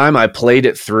given time I played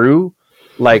it through,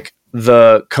 like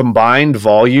the combined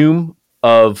volume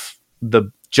of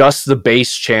just the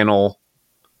bass channel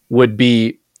would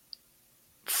be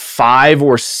 5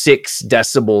 or 6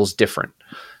 decibels different,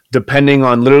 depending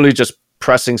on literally just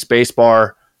pressing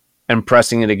spacebar and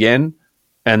pressing it again,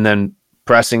 and then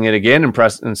pressing it again and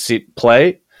press and see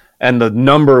play. And the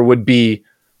number would be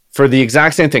for the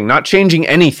exact same thing, not changing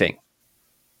anything,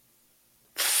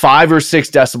 5 or 6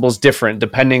 decibels different,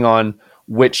 depending on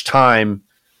which time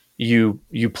you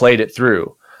played it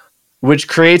through, which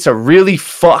creates a really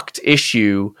fucked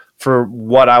issue for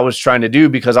what I was trying to do,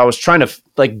 because I was trying to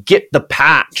like get the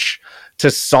patch to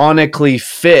sonically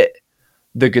fit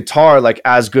the guitar like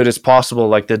as good as possible,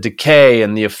 like the decay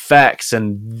and the effects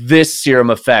and this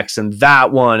Serum Effects and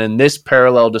that one and this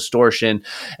parallel distortion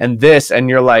and this, and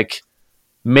you're like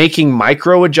making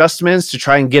micro adjustments to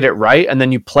try and get it right, and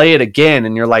then you play it again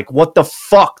and you're like, what the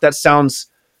fuck, that sounds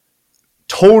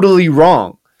totally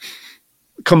wrong.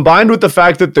 Combined with the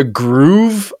fact that the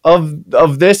groove of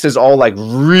this is all like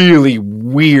really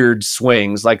weird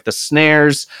swings, like the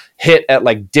snares hit at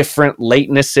like different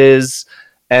latenesses,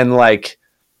 and like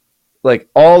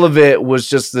all of it was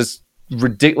just this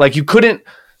ridiculous. Like you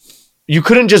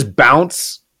couldn't just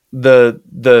bounce that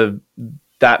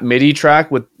MIDI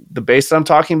track with the bass that I'm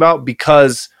talking about,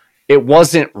 because it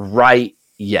wasn't right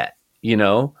yet, you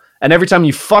know? And every time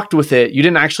you fucked with it, you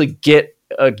didn't actually get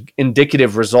an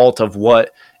indicative result of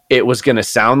what it was going to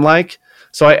sound like.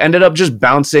 So I ended up just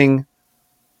bouncing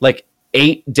like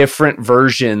 8 different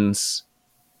versions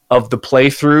of the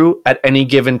playthrough at any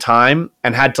given time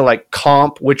and had to like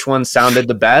comp which one sounded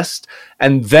the best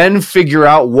and then figure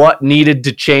out what needed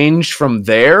to change from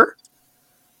there.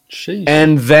 Sheesh.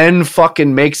 And then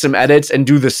fucking make some edits and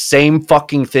do the same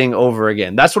fucking thing over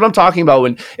again. That's what I'm talking about.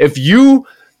 When if you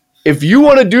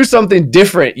want to do something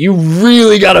different, you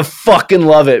really gotta fucking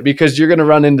love it, because you're gonna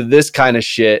run into this kind of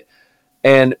shit.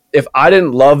 And if I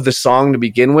didn't love the song to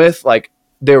begin with, like,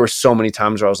 there were so many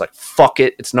times where I was like, fuck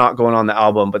it, it's not going on the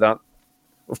album. But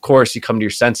of course, you come to your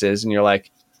senses and you're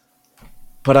like,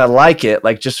 but I like it.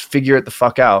 Like, just figure it the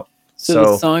fuck out.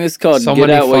 So the song is called so Get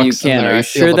many Out What You fucks in Can. there. Are I you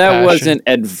feel sure the that passion. wasn't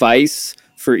advice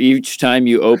for each time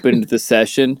you opened the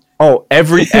session? Oh,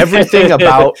 everything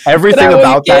about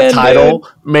that title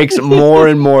makes more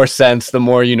and more sense the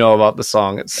more you know about the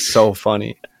song. It's so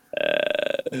funny.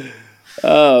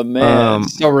 Oh, man.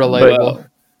 So relatable.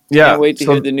 Yeah. Can't wait to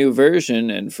hear the new version.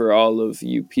 And for all of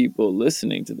you people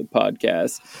listening to the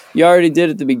podcast, you already did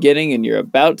at the beginning and you're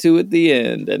about to at the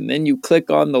end. And then you click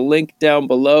on the link down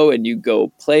below and you go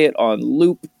play it on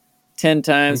loop 10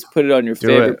 times, put it on your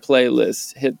favorite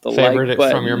playlist, hit the Favorite like it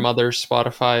button. from your mother's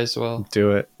Spotify as well.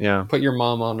 Do it. Yeah. Put your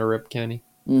mom on to Rip Kenny.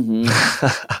 Mm-hmm.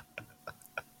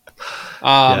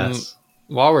 Yes.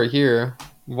 While we're here,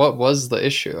 what was the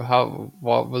issue?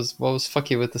 What was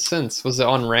fucky with the synths? Was it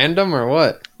on random or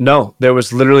what? No, there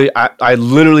was literally, I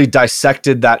literally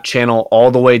dissected that channel all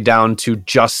the way down to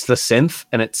just the synth,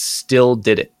 and it still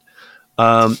did it.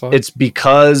 It's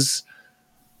because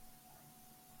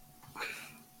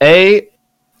I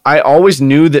always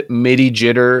knew that MIDI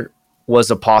jitter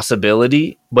was a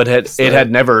possibility, but it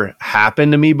had never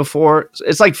happened to me before.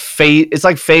 It's like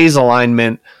phase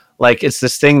alignment. Like, it's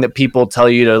this thing that people tell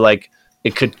you to, like,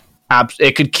 it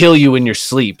could kill you in your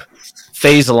sleep.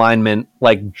 Phase alignment,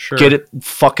 like, get it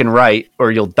fucking right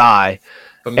or you'll die.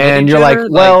 And you're like,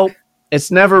 well,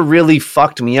 it's never really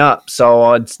fucked me up,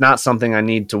 so it's not something I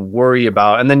need to worry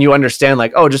about. And then you understand,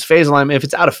 like, oh, just phase alignment. If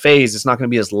it's out of phase, it's not going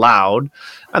to be as loud,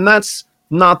 and that's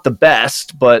not the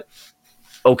best, but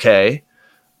okay.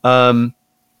 But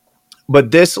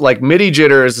this, like, MIDI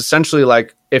jitter is essentially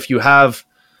like if your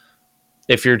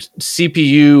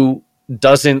CPU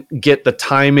doesn't get the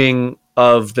timing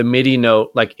of the MIDI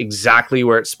note like exactly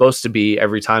where it's supposed to be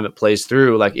every time it plays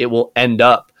through, like, it will end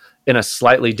up in a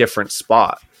slightly different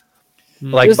spot,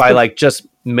 like just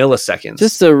milliseconds.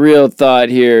 Just a real thought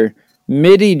here.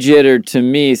 MIDI jitter to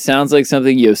me sounds like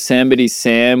something Yosemite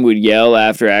Sam would yell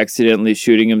after accidentally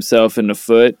shooting himself in the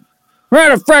foot.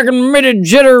 Right, a frickin' MIDI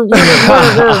jitter.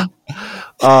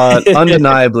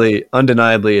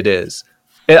 Undeniably it is.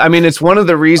 I mean, it's one of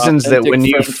the reasons that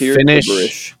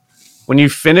when you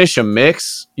finish a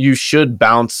mix, you should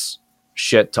bounce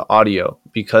shit to audio,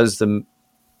 because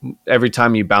every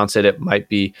time you bounce it,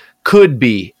 could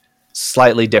be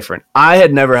slightly different. I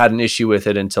had never had an issue with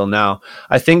it until now.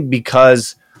 I think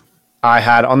because I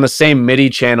had on the same MIDI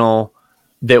channel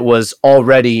that was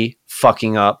already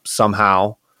fucking up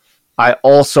somehow, I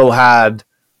also had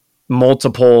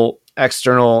multiple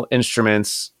external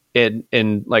instruments in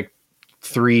like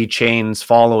 3 chains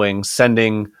following,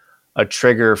 sending a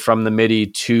trigger from the MIDI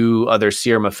to other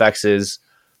Serum effects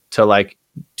to like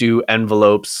do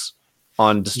envelopes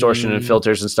on distortion and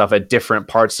filters and stuff at different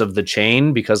parts of the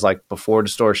chain, because like before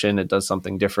distortion it does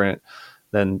something different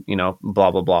than,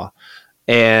 blah blah blah.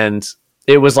 And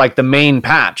it was like the main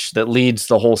patch that leads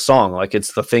the whole song, like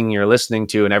it's the thing you're listening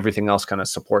to and everything else kind of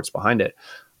supports behind it.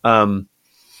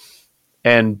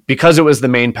 And because it was the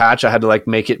main patch, I had to like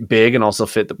make it big and also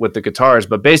fit with the guitars.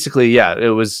 But basically, yeah, it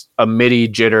was a MIDI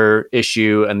jitter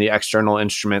issue, and the external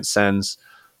instrument sends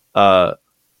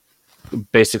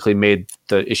basically made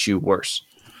the issue worse.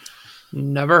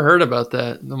 Never heard about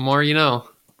that. The more you know.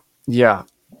 Yeah.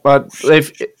 But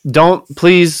if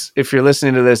you're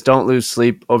listening to this, don't lose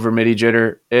sleep over MIDI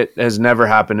jitter. It has never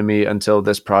happened to me until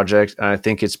this project. And I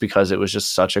think it's because it was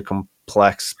just such a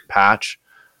complex patch.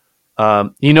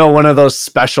 One of those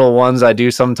special ones I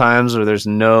do sometimes where there's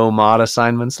no mod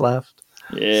assignments left.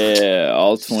 Yeah,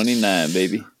 all 29,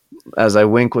 baby. As I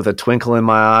wink with a twinkle in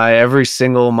my eye, every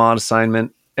single mod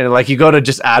assignment. And like you go to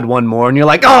just add one more and you're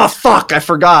like, oh, fuck, I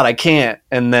forgot, I can't.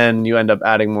 And then you end up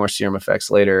adding more Serum effects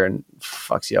later and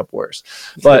fucks you up worse.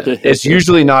 But it's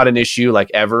usually not an issue like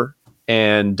ever.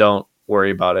 And don't worry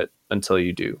about it until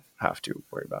you do have to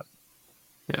worry about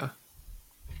it. Yeah.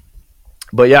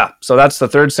 But yeah, so that's the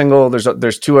third single.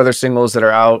 There's 2 other singles that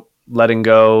are out, Letting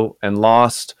Go and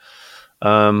Lost.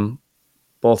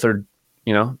 Both are,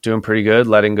 doing pretty good.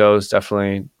 Letting Go is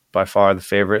definitely by far the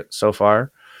favorite so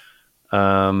far.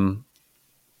 And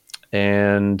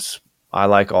I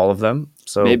like all of them.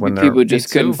 So maybe when people just Me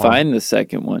too. couldn't find the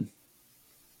second one.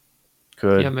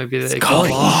 could, Yeah, maybe they Got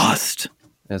could. lost.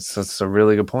 that's a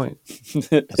really good point.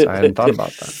 I hadn't thought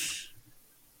about that.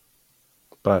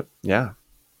 But yeah.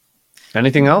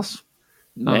 Anything else?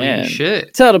 I mean, Man,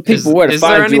 shit. tell the people where to is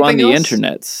there find you on anything the else?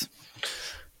 internets.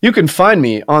 You can find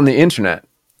me on the internet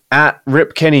at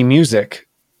Rip Kenny Music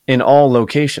in all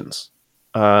locations.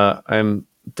 I'm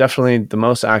definitely the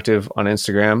most active on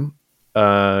Instagram.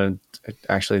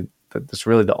 Actually, that's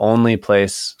really the only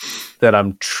place that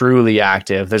I'm truly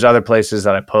active. There's other places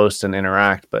that I post and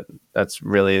interact, but that's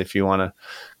really if you want to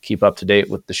keep up to date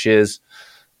with the shiz.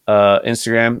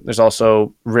 Instagram. There's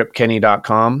also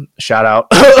ripkenny.com. Shout out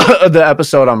the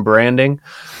episode on branding.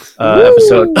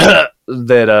 Episode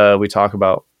that we talk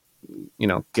about,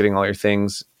 getting all your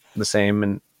things the same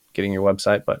and getting your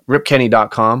website, but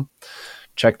ripkenny.com.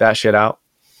 Check that shit out.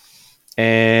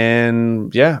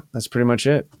 And yeah, that's pretty much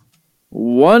it.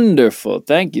 Wonderful.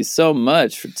 Thank you so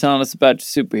much for telling us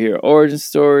about your superhero origin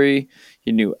story,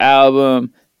 your new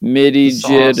album, MIDI The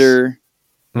sauce. Jitter,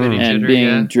 Mini and jitter, being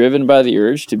yeah. driven by the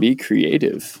urge to be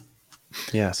creative.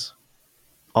 Yes.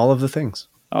 All of the things.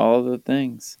 All the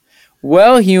things.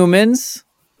 Well, humans,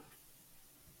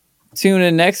 tune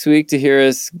in next week to hear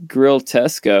us grill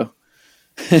Tesco.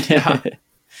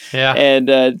 Yeah. And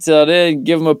until then,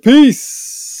 give them a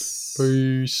peace.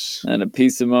 Peace. And a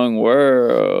peace among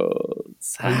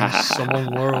worlds. Peace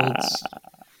among worlds.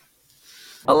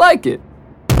 I like it.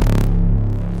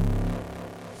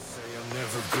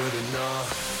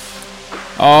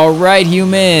 All right,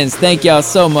 humans. Thank y'all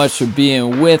so much for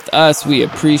being with us. We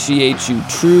appreciate you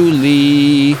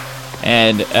truly.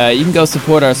 And you can go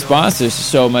support our sponsors to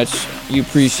show how much you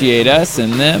appreciate us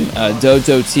and them.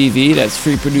 Dojo TV, that's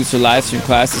free producer live stream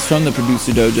classes from the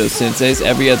Producer Dojo Senseis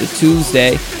every other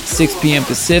Tuesday, 6 p.m.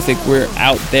 Pacific. We're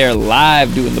out there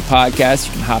live doing the podcast.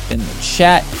 You can hop in the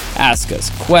chat, ask us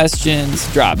questions,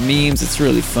 drop memes. It's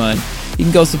really fun. You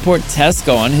can go support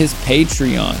Tesco on his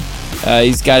Patreon.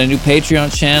 He's got a new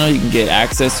Patreon channel. You can get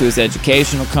access to his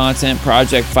educational content,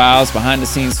 project files,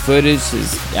 behind-the-scenes footage,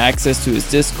 his access to his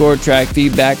Discord, track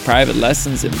feedback, private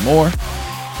lessons, and more.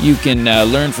 You can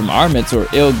learn from our mentor,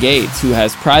 Il Gates, who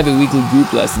has private weekly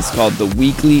group lessons called The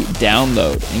Weekly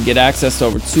Download, and get access to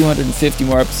over 250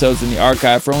 more episodes in the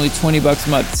archive for only $20 a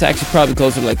month. It's actually probably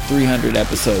closer to like 300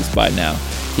 episodes by now.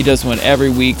 He does one every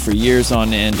week for years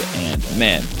on end, and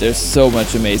man, there's so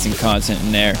much amazing content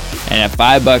in there. And at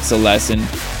 $5 a lesson,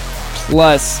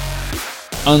 plus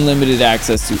unlimited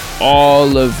access to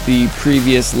all of the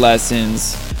previous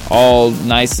lessons, all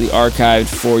nicely archived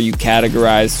for you,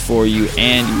 categorized for you,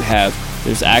 and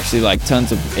there's actually like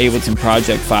tons of Ableton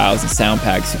project files and sound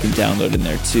packs you can download in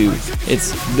there too.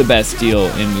 It's the best deal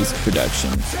in music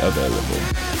production available.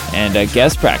 And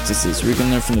guest practices, where you can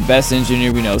learn from the best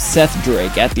engineer we know, Seth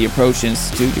Drake, at the Approach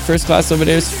Institute. Your first class over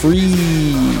there is free.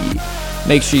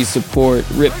 Make sure you support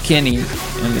Rip Kenny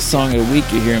and the song of the week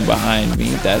you're hearing behind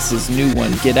me. That's his new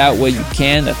one, Get Out While You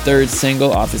Can, the third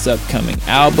single off his upcoming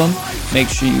album. Make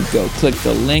sure you go click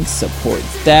the link, support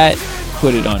that,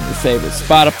 put it on your favorite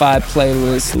Spotify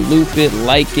playlist, loop it,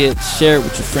 like it, share it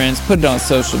with your friends, put it on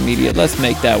social media. Let's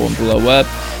make that one blow up.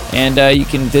 And you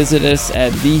can visit us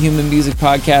at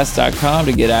thehumanmusicpodcast.com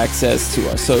to get access to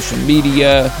our social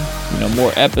media,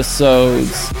 more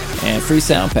episodes, and free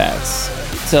sound packs.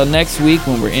 Until next week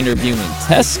when we're interviewing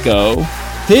Tesco,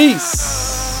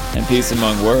 peace and peace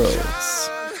among worlds.